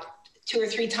be out 2 or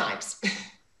 3 times.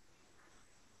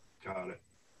 Got it.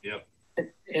 Yep.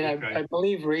 And Okay. I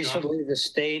believe recently the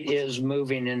state is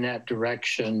moving in that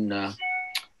direction,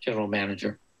 General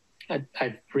Manager.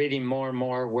 I'm reading more and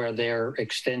more where they're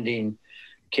extending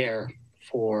care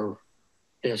for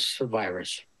this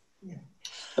virus. Yeah.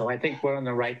 So I think we're on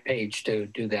the right page to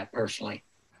do that personally.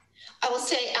 I will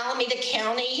say Alameda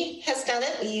County has done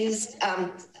it. We used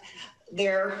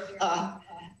their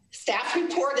staff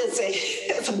report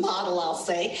is a model, I'll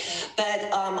say,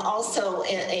 but also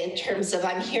in terms of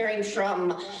I'm hearing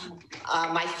from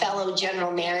my fellow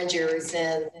general managers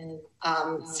and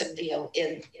so,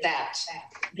 in that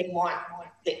they want,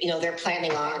 they're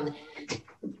planning on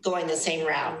going the same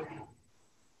route.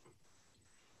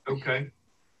 Okay.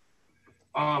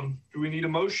 Do we need a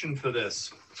motion for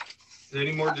this? Is there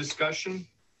any more discussion?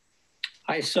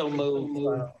 I so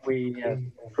move we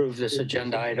approve this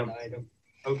agenda item.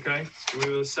 Okay. Do we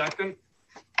have a second?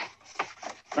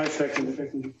 I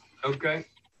second. Okay.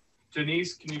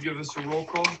 Denise, can you give us a roll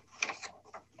call?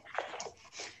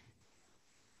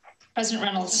 President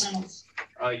Reynolds.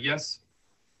 Yes.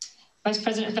 Vice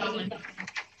President Feldman.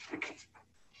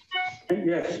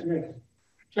 Yes.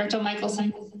 Director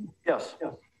Michelson. Yes.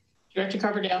 Director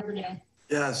Coverdale.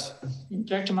 Yes.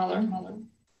 Director Muller.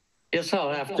 Yes,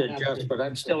 I'll have to adjust, but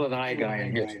I'm still an aye guy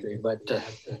in history, but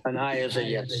an aye is a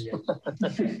yes.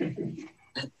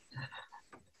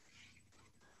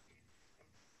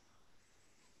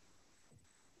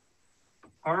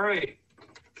 All right.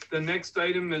 The next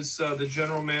item is the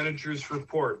general manager's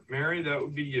report. Mary, that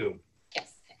would be you.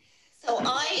 Yes. So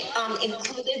I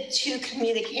included 2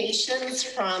 communications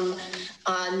from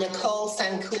Nicole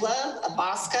Sankula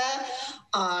Abasca.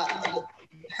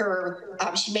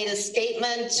 She made a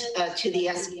statement to the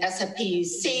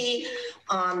SFPUC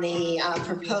on the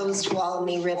proposed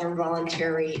Tuolumne River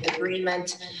Voluntary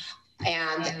Agreement.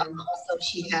 And also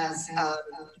she has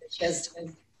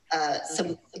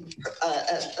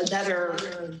another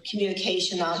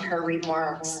communication on her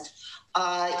remarks.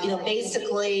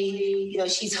 Basically,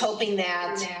 she's hoping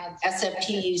that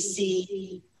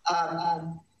SFPUC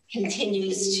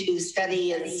continues to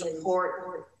study and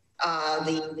support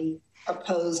the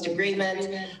proposed agreement.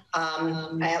 I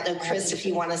don't know, Chris, if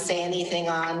you want to say anything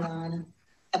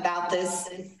about this.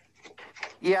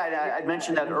 Yeah, I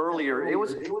mentioned that earlier. It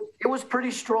was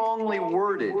pretty strongly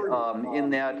worded in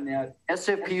that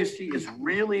SFPUC is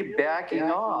really backing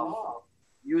off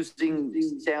using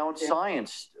sound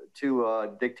science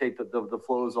to dictate the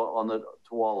flows on the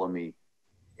Tuolumne.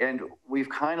 And we've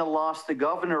kind of lost the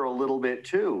governor a little bit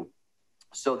too.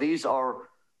 So the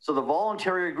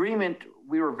voluntary agreement,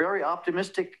 we were very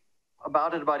optimistic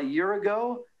about it about a year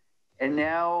ago. And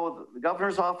now the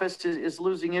governor's office is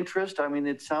losing interest. I mean,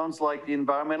 it sounds like the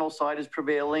environmental side is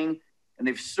prevailing, and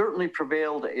they've certainly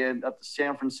prevailed at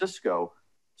San Francisco.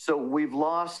 So we've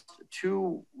lost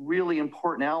 2 really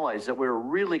important allies that we're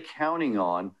really counting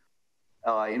on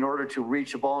in order to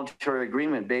reach a voluntary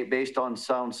agreement based on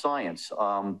sound science.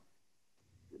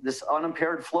 This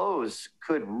unimpaired flows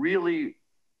could really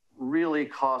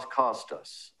cost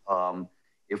us.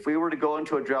 If we were to go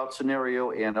into a drought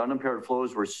scenario and unimpaired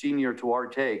flows were senior to our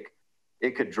take,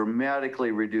 it could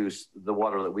dramatically reduce the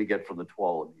water that we get from the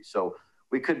Tuolumne. So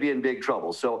we could be in big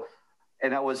trouble. So,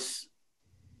 and it was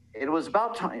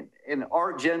about time. And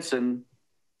Art Jensen,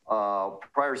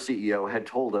 prior CEO, had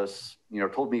told us,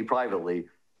 told me privately,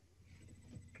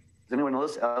 is anyone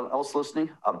else listening?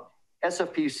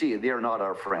 SFPC, they are not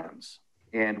our friends.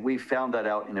 And we found that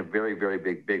out in a very, very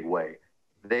big way.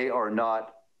 They are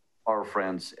not our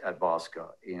friends at Bosca,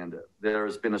 and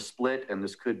there's been a split, and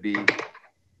this could be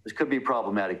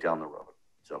problematic down the road.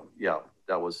 So yeah,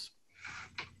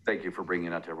 thank you for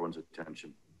bringing that to everyone's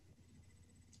attention.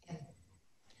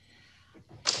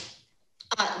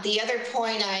 The other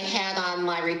point I had on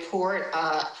my report,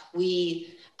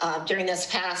 during this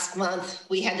past month,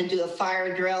 we had to do a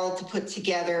fire drill to put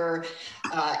together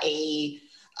a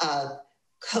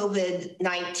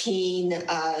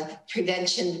COVID-19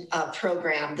 prevention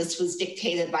program. This was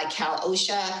dictated by Cal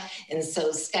OSHA, and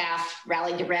so staff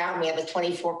rallied around. We have a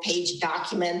 24-page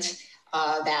document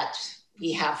that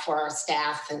we have for our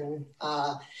staff and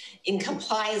in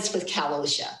compliance with Cal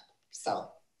OSHA. So.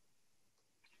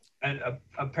 And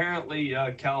apparently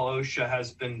Cal OSHA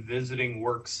has been visiting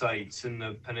work sites in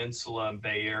the Peninsula and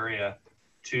Bay Area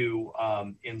to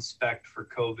inspect for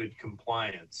COVID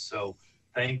compliance. So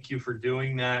thank you for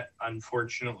doing that.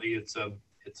 Unfortunately, it's a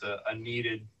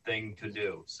needed thing to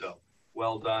do. So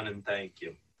well done and thank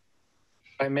you.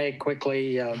 If I may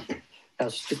quickly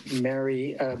ask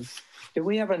Mary, do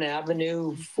we have an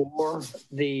avenue for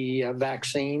the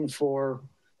vaccine for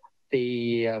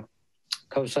the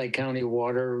Coastside County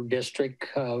Water District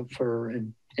for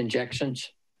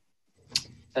injections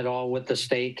at all with the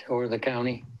state or the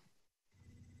county?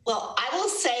 Well, I will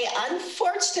say,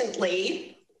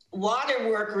 unfortunately, water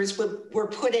workers were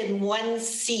put in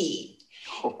 1C.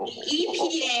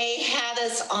 EPA had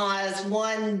us as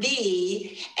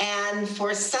 1B, and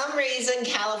for some reason,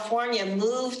 California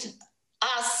moved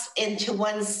us into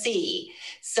 1C.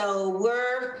 So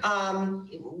we're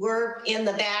in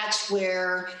the batch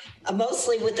where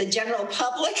mostly with the general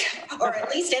public, or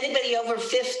at least anybody over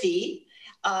 50.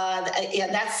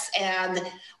 And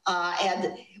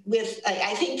with,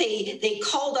 I think they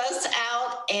called us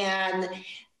out, and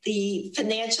the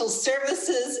financial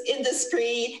services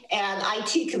industry and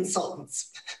IT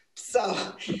consultants.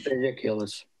 So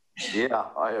ridiculous. Yeah,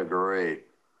 I agree.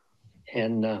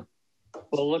 And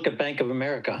well, look at Bank of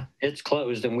America. It's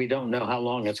closed, and we don't know how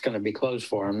long it's going to be closed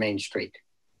for on Main Street.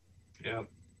 Yeah.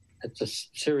 It's a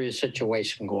serious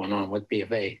situation going on with B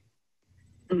of A.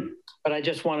 But I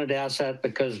just wanted to ask that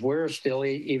because we're still,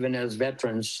 even as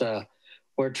veterans,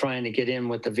 we're trying to get in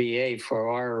with the VA for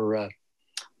our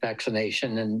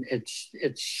vaccination. And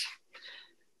it's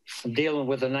dealing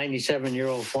with a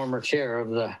 97-year-old former chair of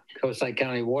the Coastside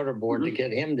County Water Board to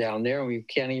get him down there. And we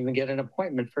can't even get an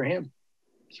appointment for him.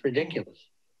 It's ridiculous.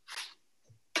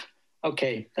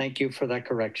 Okay, thank you for that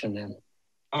correction then.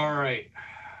 All right.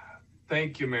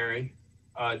 Thank you, Mary.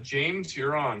 James,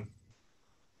 you're on.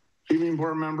 Evening,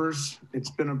 board members.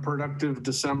 It's been a productive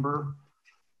December.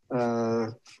 A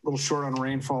little short on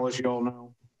rainfall, as you all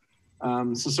know.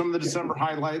 So some of the December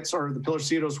highlights are the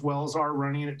Pilarcitos wells are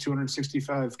running at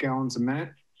 265 gallons a minute.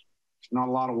 There's not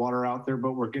a lot of water out there,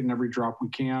 but we're getting every drop we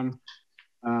can.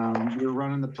 We're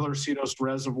running the Pilarcitos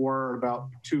reservoir at about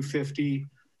 250.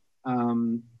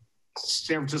 San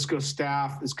Francisco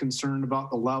staff is concerned about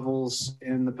the levels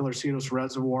in the Pilarcitos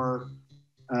reservoir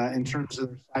in terms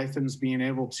of siphons being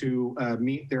able to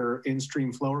meet their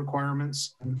in-stream flow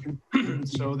requirements.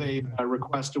 So they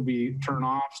requested we turn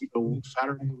off. So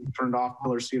Saturday we turned off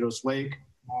Pilarcitos Lake,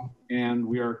 and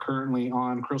we are currently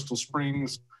on Crystal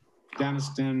Springs,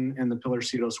 Denniston, and the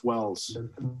Pilarcitos wells.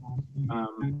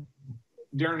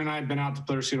 Darren and I have been out to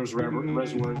Pilarcitos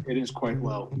Reservoir. It is quite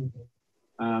low.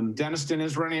 Denniston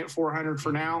is running at 400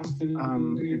 for now.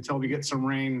 Until we get some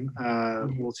rain,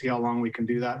 we'll see how long we can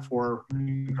do that for.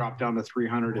 Drop down to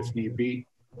 300 if need be.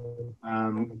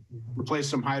 Replace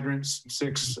some hydrants,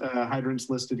 6 hydrants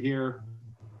listed here.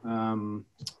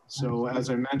 So as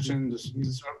I mentioned,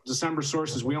 December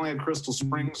sources, we only had Crystal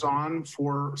Springs on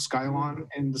for Skylon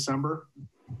in December.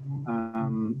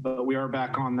 But we are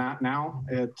back on that now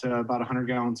at about 100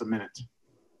 gallons a minute.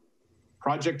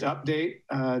 Project update,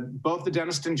 both the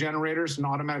Denniston generators and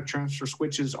automatic transfer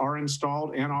switches are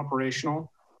installed and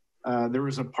operational. There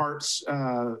was a parts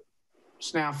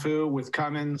snafu with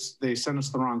Cummins. They sent us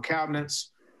the wrong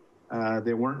cabinets.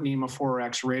 They weren't NEMA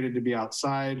 4X rated to be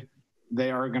outside. They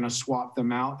are gonna swap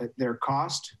them out at their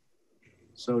cost.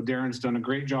 So Darren's done a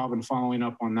great job in following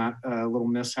up on that little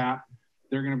mishap.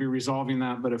 They're gonna be resolving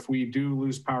that, but if we do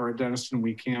lose power at Denniston,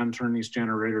 we can turn these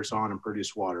generators on and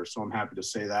produce water. So I'm happy to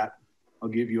say that. I'll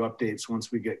give you updates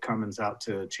once we get Cummins out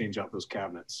to change out those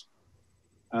cabinets.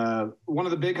 One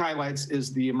of the big highlights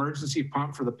is the emergency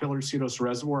pump for the Pilarcitos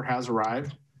Reservoir has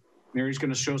arrived. Mary's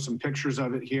gonna show some pictures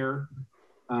of it here.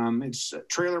 It's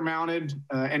trailer mounted.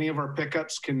 Any of our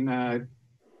pickups can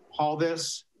haul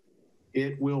this.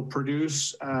 It will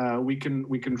produce, we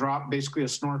can drop basically a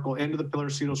snorkel into the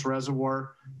Pilarcitos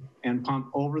Reservoir and pump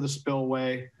over the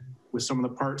spillway with some of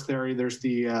the parts there. There's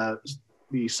the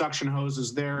suction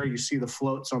hoses there. You see the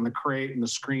floats on the crate and the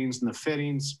screens and the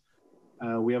fittings.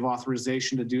 We have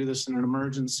authorization to do this in an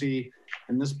emergency.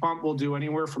 And this pump will do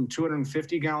anywhere from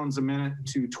 250 gallons a minute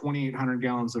to 2,800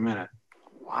 gallons a minute.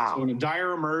 Wow. So in a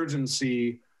dire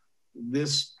emergency,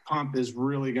 this pump is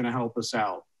really gonna help us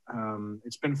out.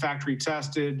 It's been factory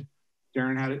tested.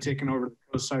 Darren had it taken over to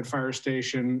the Coastside Fire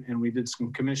Station, and we did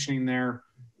some commissioning there.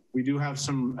 We do have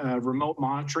some remote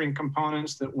monitoring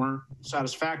components that weren't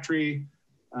satisfactory.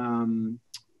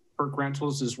 Perk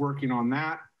Rentals is working on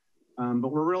that. But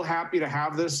we're real happy to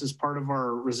have this as part of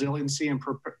our resiliency and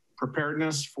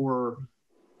preparedness for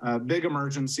big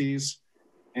emergencies.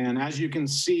 And as you can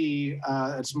see,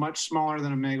 it's much smaller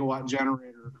than a megawatt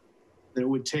generator that it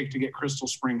would take to get Crystal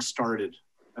Springs started.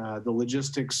 The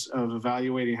logistics of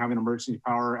evaluating having emergency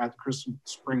power at the Crystal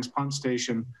Springs pump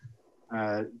station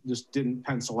just didn't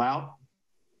pencil out.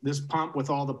 This pump with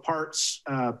all the parts,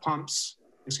 pumps,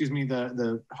 excuse me,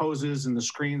 the hoses and the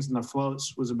screens and the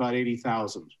floats was about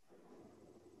 80,000.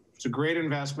 It's a great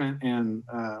investment, and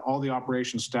all the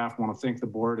operations staff want to thank the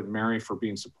board and Mary for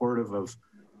being supportive of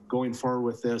going forward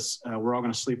with this. We're all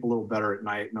going to sleep a little better at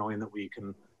night knowing that we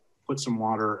can put some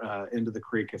water into the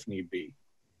creek if need be.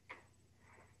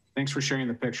 Thanks for sharing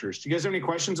the pictures. Do you guys have any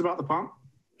questions about the pump?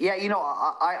 Yeah, you know,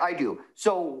 I do.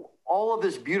 So all of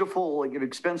this beautiful, like,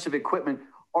 expensive equipment,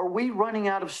 are we running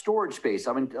out of storage space?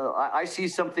 I mean, I see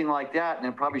something like that, and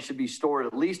it probably should be stored,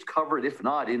 at least covered, if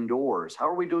not indoors. How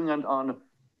are we doing on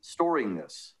storing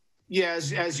this? Yeah,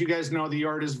 as you guys know, the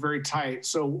yard is very tight.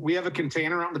 So we have a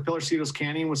container out in the Pilarcitos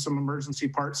Canyon with some emergency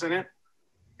parts in it.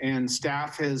 And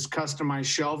staff has customized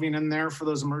shelving in there for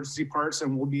those emergency parts,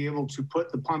 and we'll be able to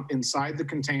put the pump inside the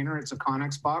container. It's a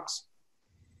Connex box.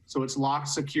 So it's locked,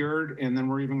 secured, and then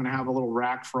we're even gonna have a little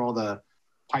rack for all the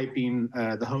piping,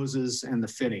 the hoses and the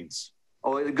fittings.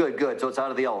 Oh, good, good. So it's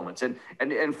out of the elements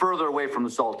and further away from the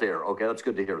salt air. Okay, that's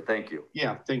good to hear. Thank you.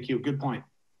 Yeah, thank you. Good point.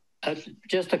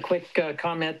 Just a quick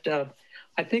comment.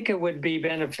 I think it would be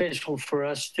beneficial for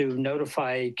us to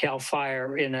notify CAL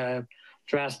FIRE in a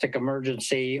drastic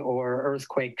emergency or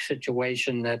earthquake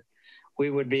situation that we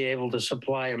would be able to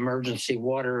supply emergency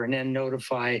water and then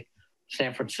notify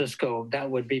San Francisco. That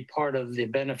would be part of the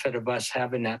benefit of us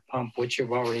having that pump, which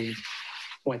you've already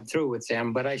went through with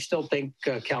them. But I still think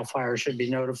CAL FIRE should be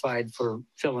notified for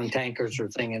filling tankers or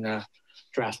thing in a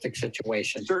drastic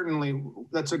situation. Certainly,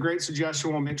 that's a great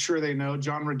suggestion. We'll make sure they know.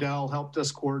 John Riddell helped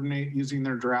us coordinate using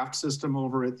their draft system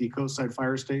over at the Coastside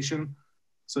Fire Station.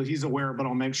 So he's aware, but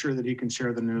I'll make sure that he can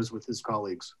share the news with his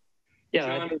colleagues.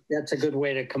 Yeah, I think that's a good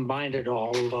way to combine it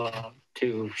all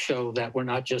to show that we're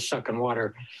not just sucking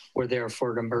water. We're there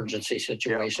for an emergency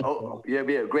situation. Yeah,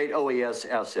 yeah, great OES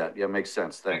asset. Yeah, makes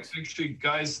sense. Thanks. Actually,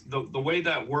 guys, the way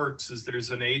that works is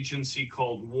there's an agency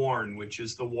called WARN, which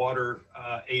is the Water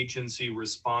Agency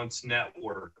Response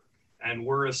Network. And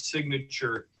we're a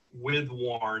signature with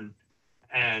WARN,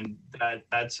 and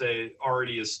that's a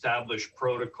already established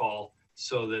protocol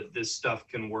so that this stuff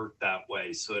can work that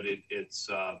way. So that it's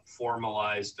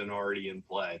formalized and already in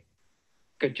play.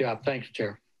 Good job. Thanks,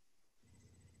 Chair.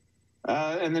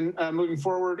 And then moving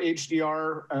forward,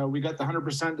 HDR, we got the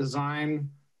 100% design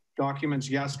documents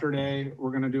yesterday.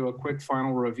 We're going to do a quick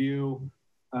final review.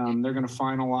 They're going to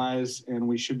finalize, and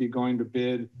we should be going to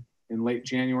bid in late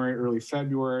January, early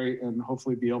February, and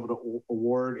hopefully be able to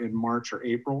award in March or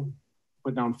April.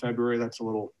 Put down February, that's a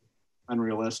little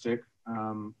unrealistic.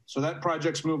 So that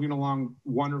project's moving along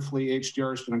wonderfully.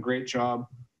 HDR's done a great job.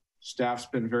 Staff's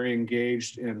been very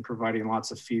engaged in providing lots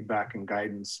of feedback and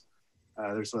guidance.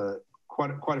 There's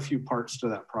quite a few parts to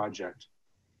that project.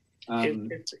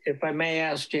 If I may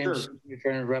ask, James, sure. For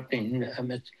interrupting,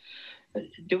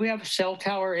 do we have cell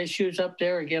tower issues up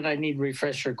there? Again, I need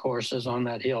refresher courses on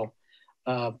that hill.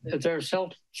 Is there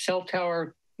cell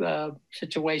tower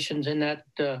situations in that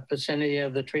vicinity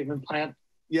of the treatment plant?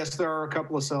 Yes, there are a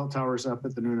couple of cell towers up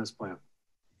at the Nunes plant.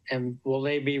 And will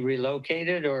they be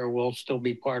relocated or will still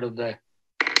be part of the?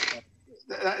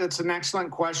 That's an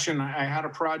excellent question. I had a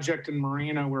project in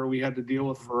Marina where we had to deal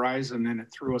with Verizon and it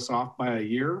threw us off by a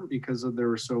year because they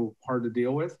were so hard to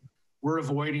deal with. We're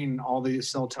avoiding all the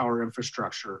cell tower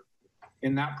infrastructure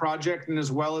in that project. And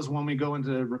as well as when we go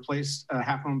into replace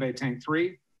Half Moon Bay Tank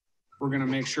 3, we're going to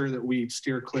make sure that we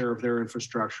steer clear of their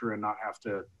infrastructure and not have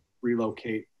to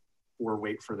relocate or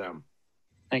wait for them.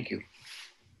 Thank you.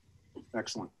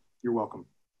 Excellent. You're welcome.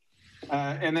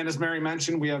 And then as Mary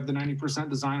mentioned, we have the 90%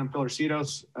 design on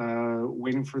Pilarcitos,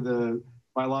 waiting for the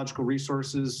biological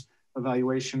resources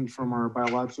evaluation from our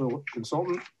biological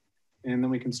consultant. And then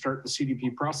we can start the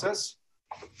CDP process.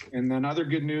 And then other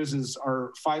good news is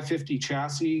our 550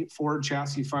 chassis, Ford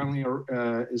chassis finally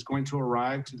is going to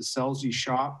arrive to the Selzy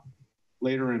shop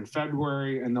later in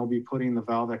February, and they'll be putting the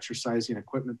valve exercising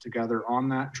equipment together on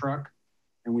that truck.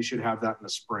 And we should have that in the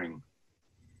spring.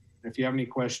 If you have any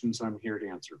questions, I'm here to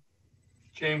answer.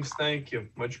 James, thank you.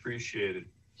 Much appreciated.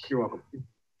 You're welcome.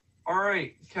 All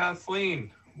right,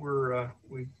 Kathleen,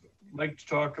 we'd like to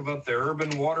talk about the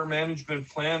urban water management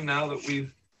plan now that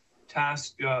we've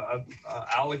tasked,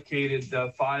 allocated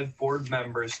 5 board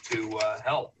members to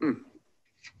help.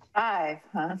 5,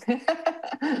 huh?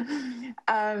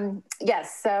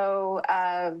 Yes, so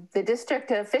the district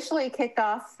officially kicked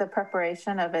off the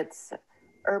preparation of its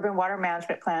urban water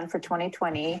management plan for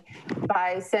 2020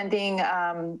 by sending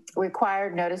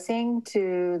required noticing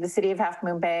to the city of Half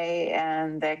Moon Bay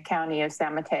and the county of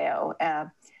San Mateo.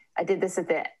 I did this at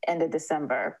the end of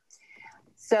December.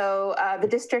 So the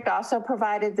district also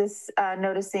provided this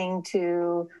noticing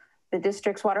to the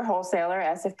district's water wholesaler,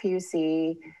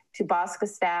 SFPUC, to BOSCA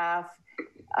staff,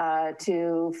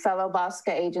 to fellow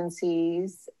BOSCA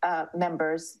agencies,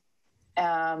 members,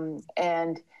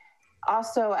 and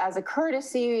also, as a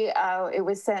courtesy, it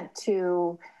was sent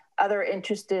to other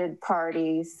interested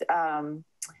parties.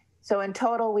 So in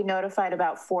total, we notified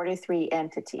about 43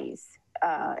 entities.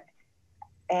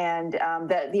 And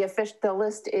the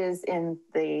list is in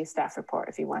the staff report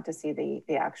if you want to see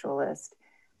the actual list.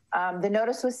 The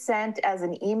notice was sent as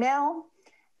an email.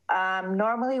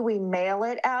 Normally, we mail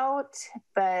it out,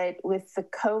 but with the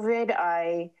COVID,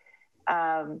 I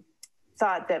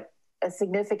thought that a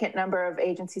significant number of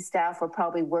agency staff were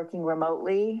probably working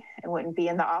remotely and wouldn't be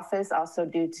in the office, also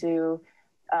due to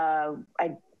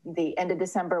the end of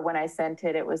December when I sent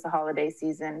it, it was the holiday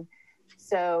season.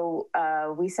 So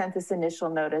we sent this initial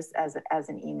notice as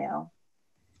an email.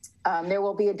 There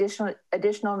will be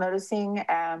additional noticing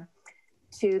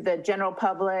to the general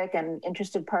public and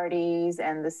interested parties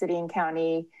and the city and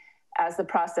county as the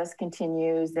process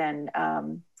continues and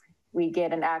we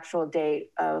get an actual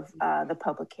date of the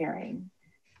public hearing.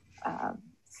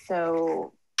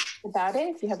 So about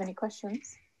it, if you have any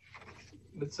questions.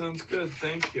 That sounds good.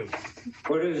 Thank you.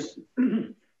 What is,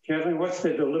 Kathleen, what's the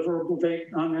deliverable date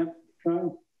on that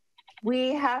trial?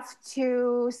 We have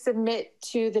to submit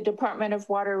to the Department of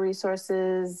Water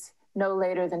Resources no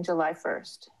later than July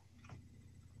 1st.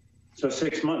 So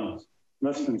 6 months,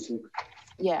 less than 6.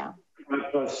 Yeah.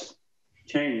 5 plus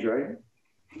change, right?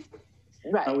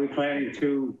 Right. Are we planning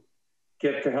to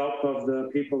get the help of the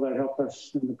people that helped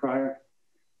us in the prior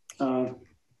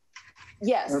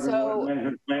yes, urban so water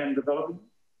management plan development?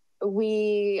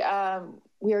 we are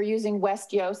using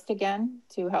West Yost again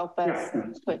to help us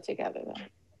put together that.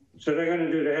 So they're going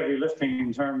to do the heavy lifting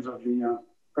in terms of the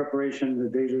preparation, the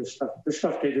data stuff, the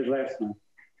stuff they did last time.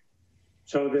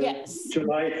 So the yes.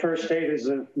 July 1st date is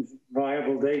a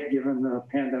viable date given the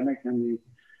pandemic and the,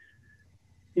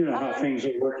 you know, how things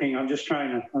are working. I'm just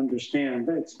trying to understand.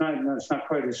 It's not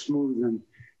quite as smooth and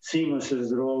seamless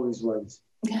as it always was.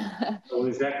 So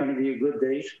is that going to be a good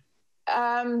date?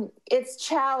 It's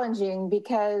challenging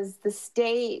because the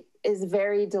state is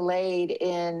very delayed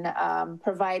in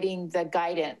providing the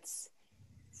guidance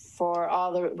for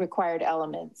all the required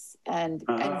elements. And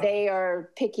they are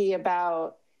picky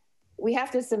about, we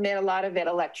have to submit a lot of it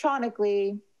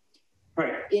electronically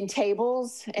in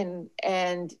tables, and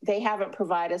they haven't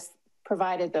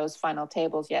provided those final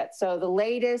tables yet. So the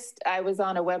latest, I was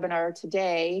on a webinar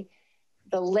today,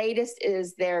 the latest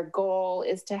is their goal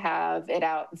is to have it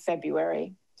out in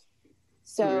February.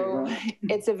 So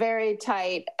it's a very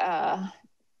tight,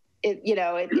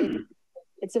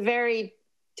 it's a very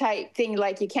tight thing.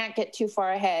 Like you can't get too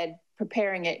far ahead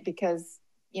preparing it because,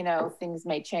 you know, things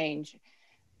may change.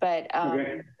 But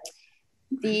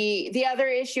the other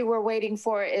issue we're waiting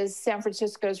for is San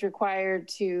Francisco is required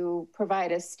to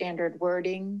provide us standard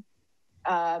wording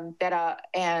and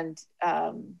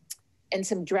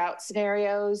some drought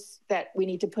scenarios that we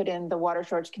need to put in the water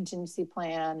shortage contingency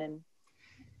plan. And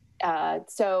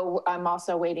so I'm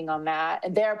also waiting on that.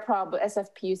 And they're probably,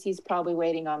 SFPUC is probably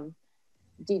waiting on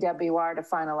DWR to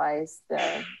finalize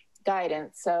the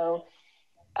guidance. So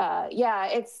yeah,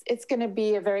 it's going to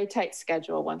be a very tight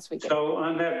schedule once we get. So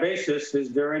on that basis,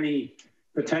 is there any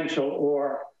potential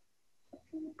or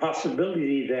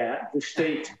possibility that the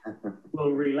state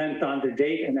will relent on the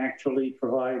date and actually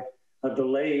provide a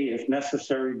delay if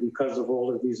necessary because of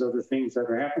all of these other things that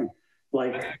are happening,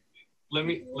 like let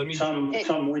me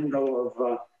some window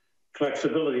of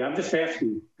flexibility? I'm just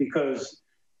asking because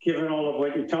given all of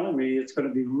what you're telling me, it's going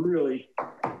to be really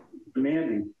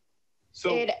demanding. So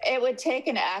it would take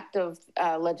an act of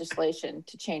legislation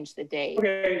to change the date.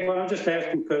 Okay, well, I'm just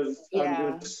asking because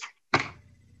yeah.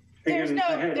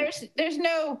 There's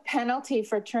no penalty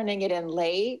for turning it in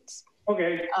late.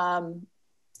 Okay.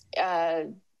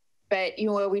 But you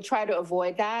know, we try to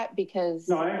avoid that because.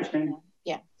 No, I understand.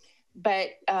 Yeah, but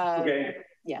okay.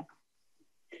 Yeah.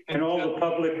 And all the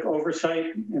public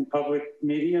oversight and public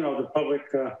media, you know, the public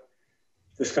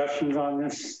discussions on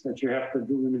this that you have to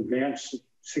do in advance,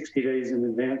 60 days in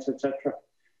advance, etc.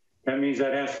 That means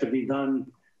that has to be done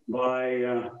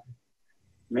by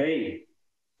May.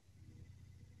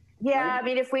 Yeah, right? I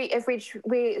mean, if we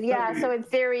yeah, so in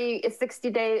theory, it's 60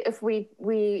 days. If we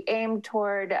aim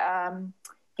toward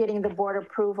getting the board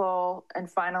approval and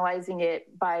finalizing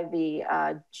it by the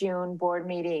June board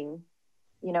meeting,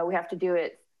 you know, we have to do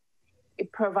it,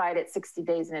 provide it 60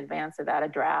 days in advance of that, a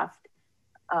draft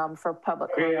for public.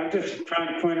 Okay, I'm just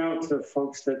trying to point out to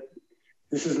folks that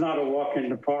this is not a walk in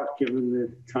the park, given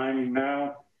the timing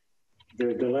now,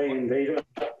 the delay in data,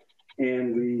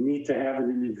 and we need to have it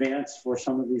in advance for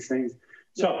some of these things.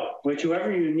 So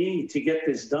whatever you need to get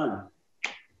this done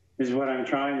is what I'm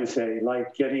trying to say,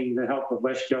 like getting the help of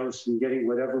West Coast and getting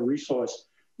whatever resource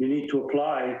you need to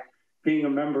apply. Being a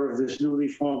member of this newly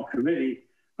formed committee,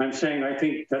 I'm saying I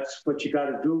think that's what you got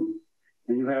to do.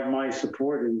 And you have my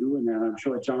support in doing that. I'm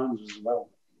sure John's as well.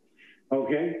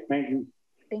 Okay, thank you.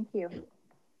 Thank you.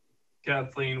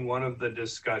 Kathleen, one of the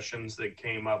discussions that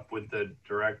came up with the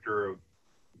director of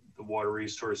the Water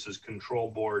Resources Control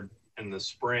Board in the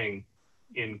spring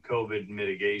in COVID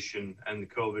mitigation and the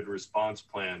COVID response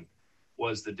plan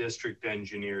was the district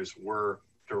engineers were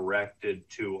directed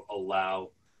to allow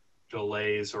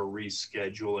delays or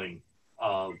rescheduling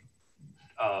of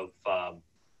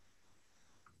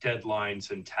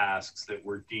deadlines and tasks that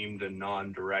were deemed a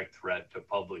non-direct threat to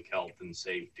public health and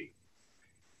safety.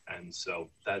 And so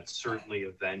that's certainly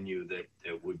a venue that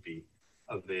would be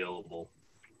available.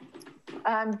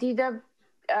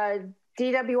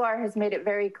 DWR has made it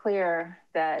very clear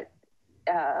that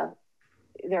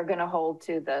they're going to hold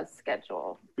to the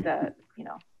schedule. That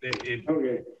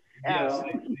Okay. Yes,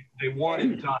 they want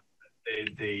it done.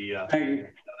 The other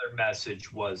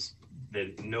message was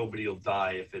that nobody will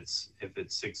die if it's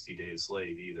 60 days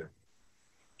late either.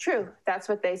 True, that's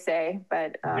what they say,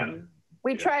 but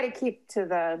we try to keep to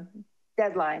the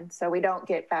deadline so we don't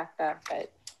get backed up.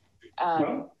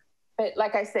 But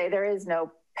like I say, there is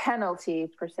no penalty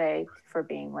per se for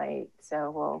being late.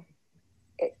 So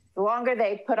the longer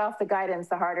they put off the guidance,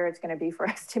 the harder it's going to be for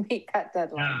us to meet that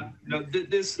deadline. No,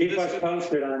 keep us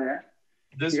posted on that.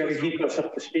 You got to keep us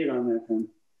up to speed on that then.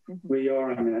 We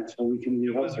are on that, so we can.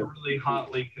 It was a really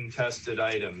hotly contested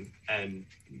item, and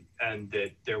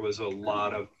that there was a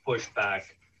lot of pushback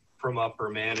from upper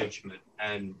management,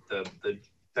 and the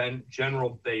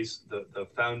general base, the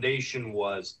foundation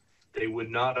was they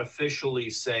would not officially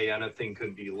say anything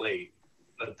could be late,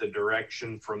 but the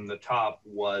direction from the top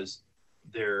was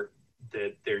that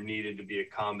there needed to be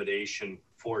accommodation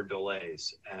for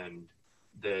delays, and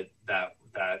that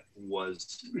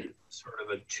was sort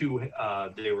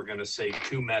of they were going to say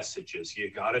two messages. You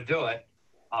got to do it,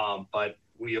 but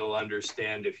we'll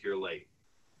understand if you're late.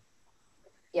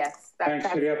 Yes. Thanks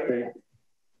for the update.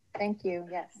 Thank you.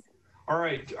 Yes. All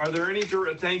right. Are there any,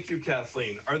 thank you,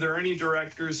 Kathleen. Are there any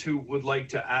directors who would like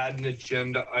to add an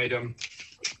agenda item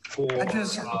for?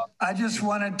 I just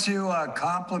wanted to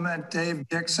compliment Dave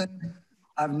Dixon.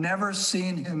 I've never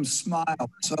seen him smile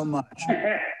so much.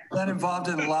 Been involved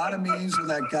in a lot of meetings with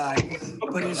that guy,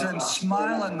 but he's been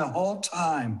smiling the whole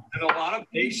time. And a lot of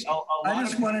patience. I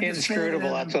just wanted to say that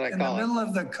that's what I in call the middle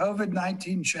of the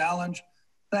COVID-19 challenge,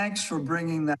 thanks for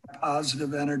bringing that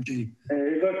positive energy.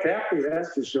 Hey, he looked happy,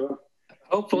 that's for sure.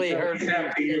 Hopefully He's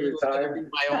happy he retired.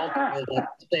 My alternate,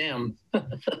 Sam. Look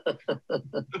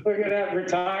at that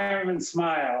retirement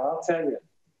smile, I'll tell you.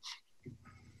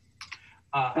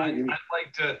 I'd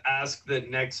like to ask that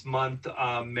next month,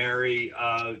 Mary,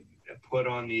 put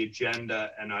on the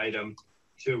agenda an item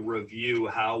to review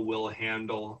how we'll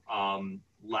handle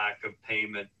lack of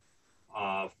payment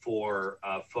for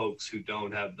folks who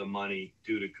don't have the money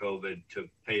due to COVID to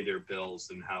pay their bills,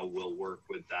 and how we'll work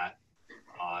with that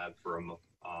from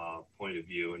a point of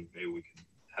view. And maybe we can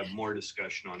have more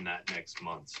discussion on that next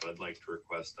month. So I'd like to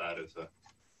request that as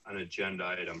an agenda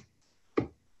item.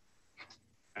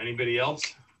 Anybody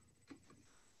else?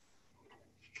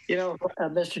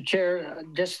 Mr. Chair,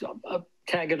 just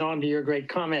tagging on to your great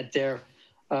comment there,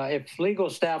 if legal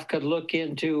staff could look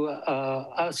into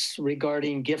us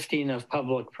regarding gifting of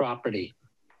public property.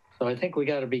 So I think we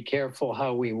got to be careful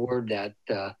how we word that.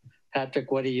 Patrick,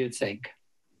 what do you think?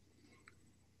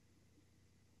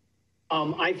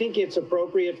 I think it's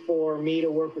appropriate for me to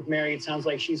work with Mary. It sounds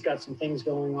like she's got some things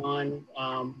going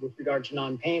on with regard to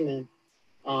non-payment.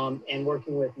 And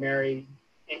working with Mary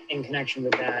in connection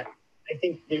with that. I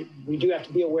think we do have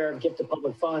to be aware of gift of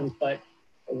public funds, but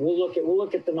we'll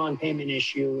look at the non-payment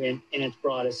issue in its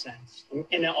broadest sense,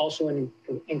 and also in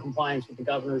compliance with the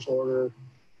governor's orders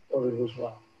as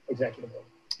well, executive order.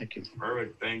 Thank you.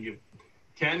 Perfect, thank you.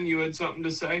 Ken, you had something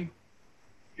to say?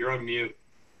 You're on mute.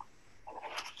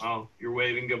 Oh, you're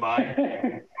waving goodbye.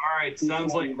 All right,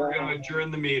 sounds like we're going to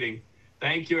adjourn the meeting.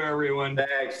 Thank you, everyone.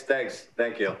 Thanks.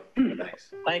 Thank you.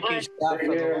 Thanks. Thank you, staff, for the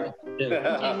work you do.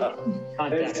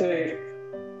 Let's see.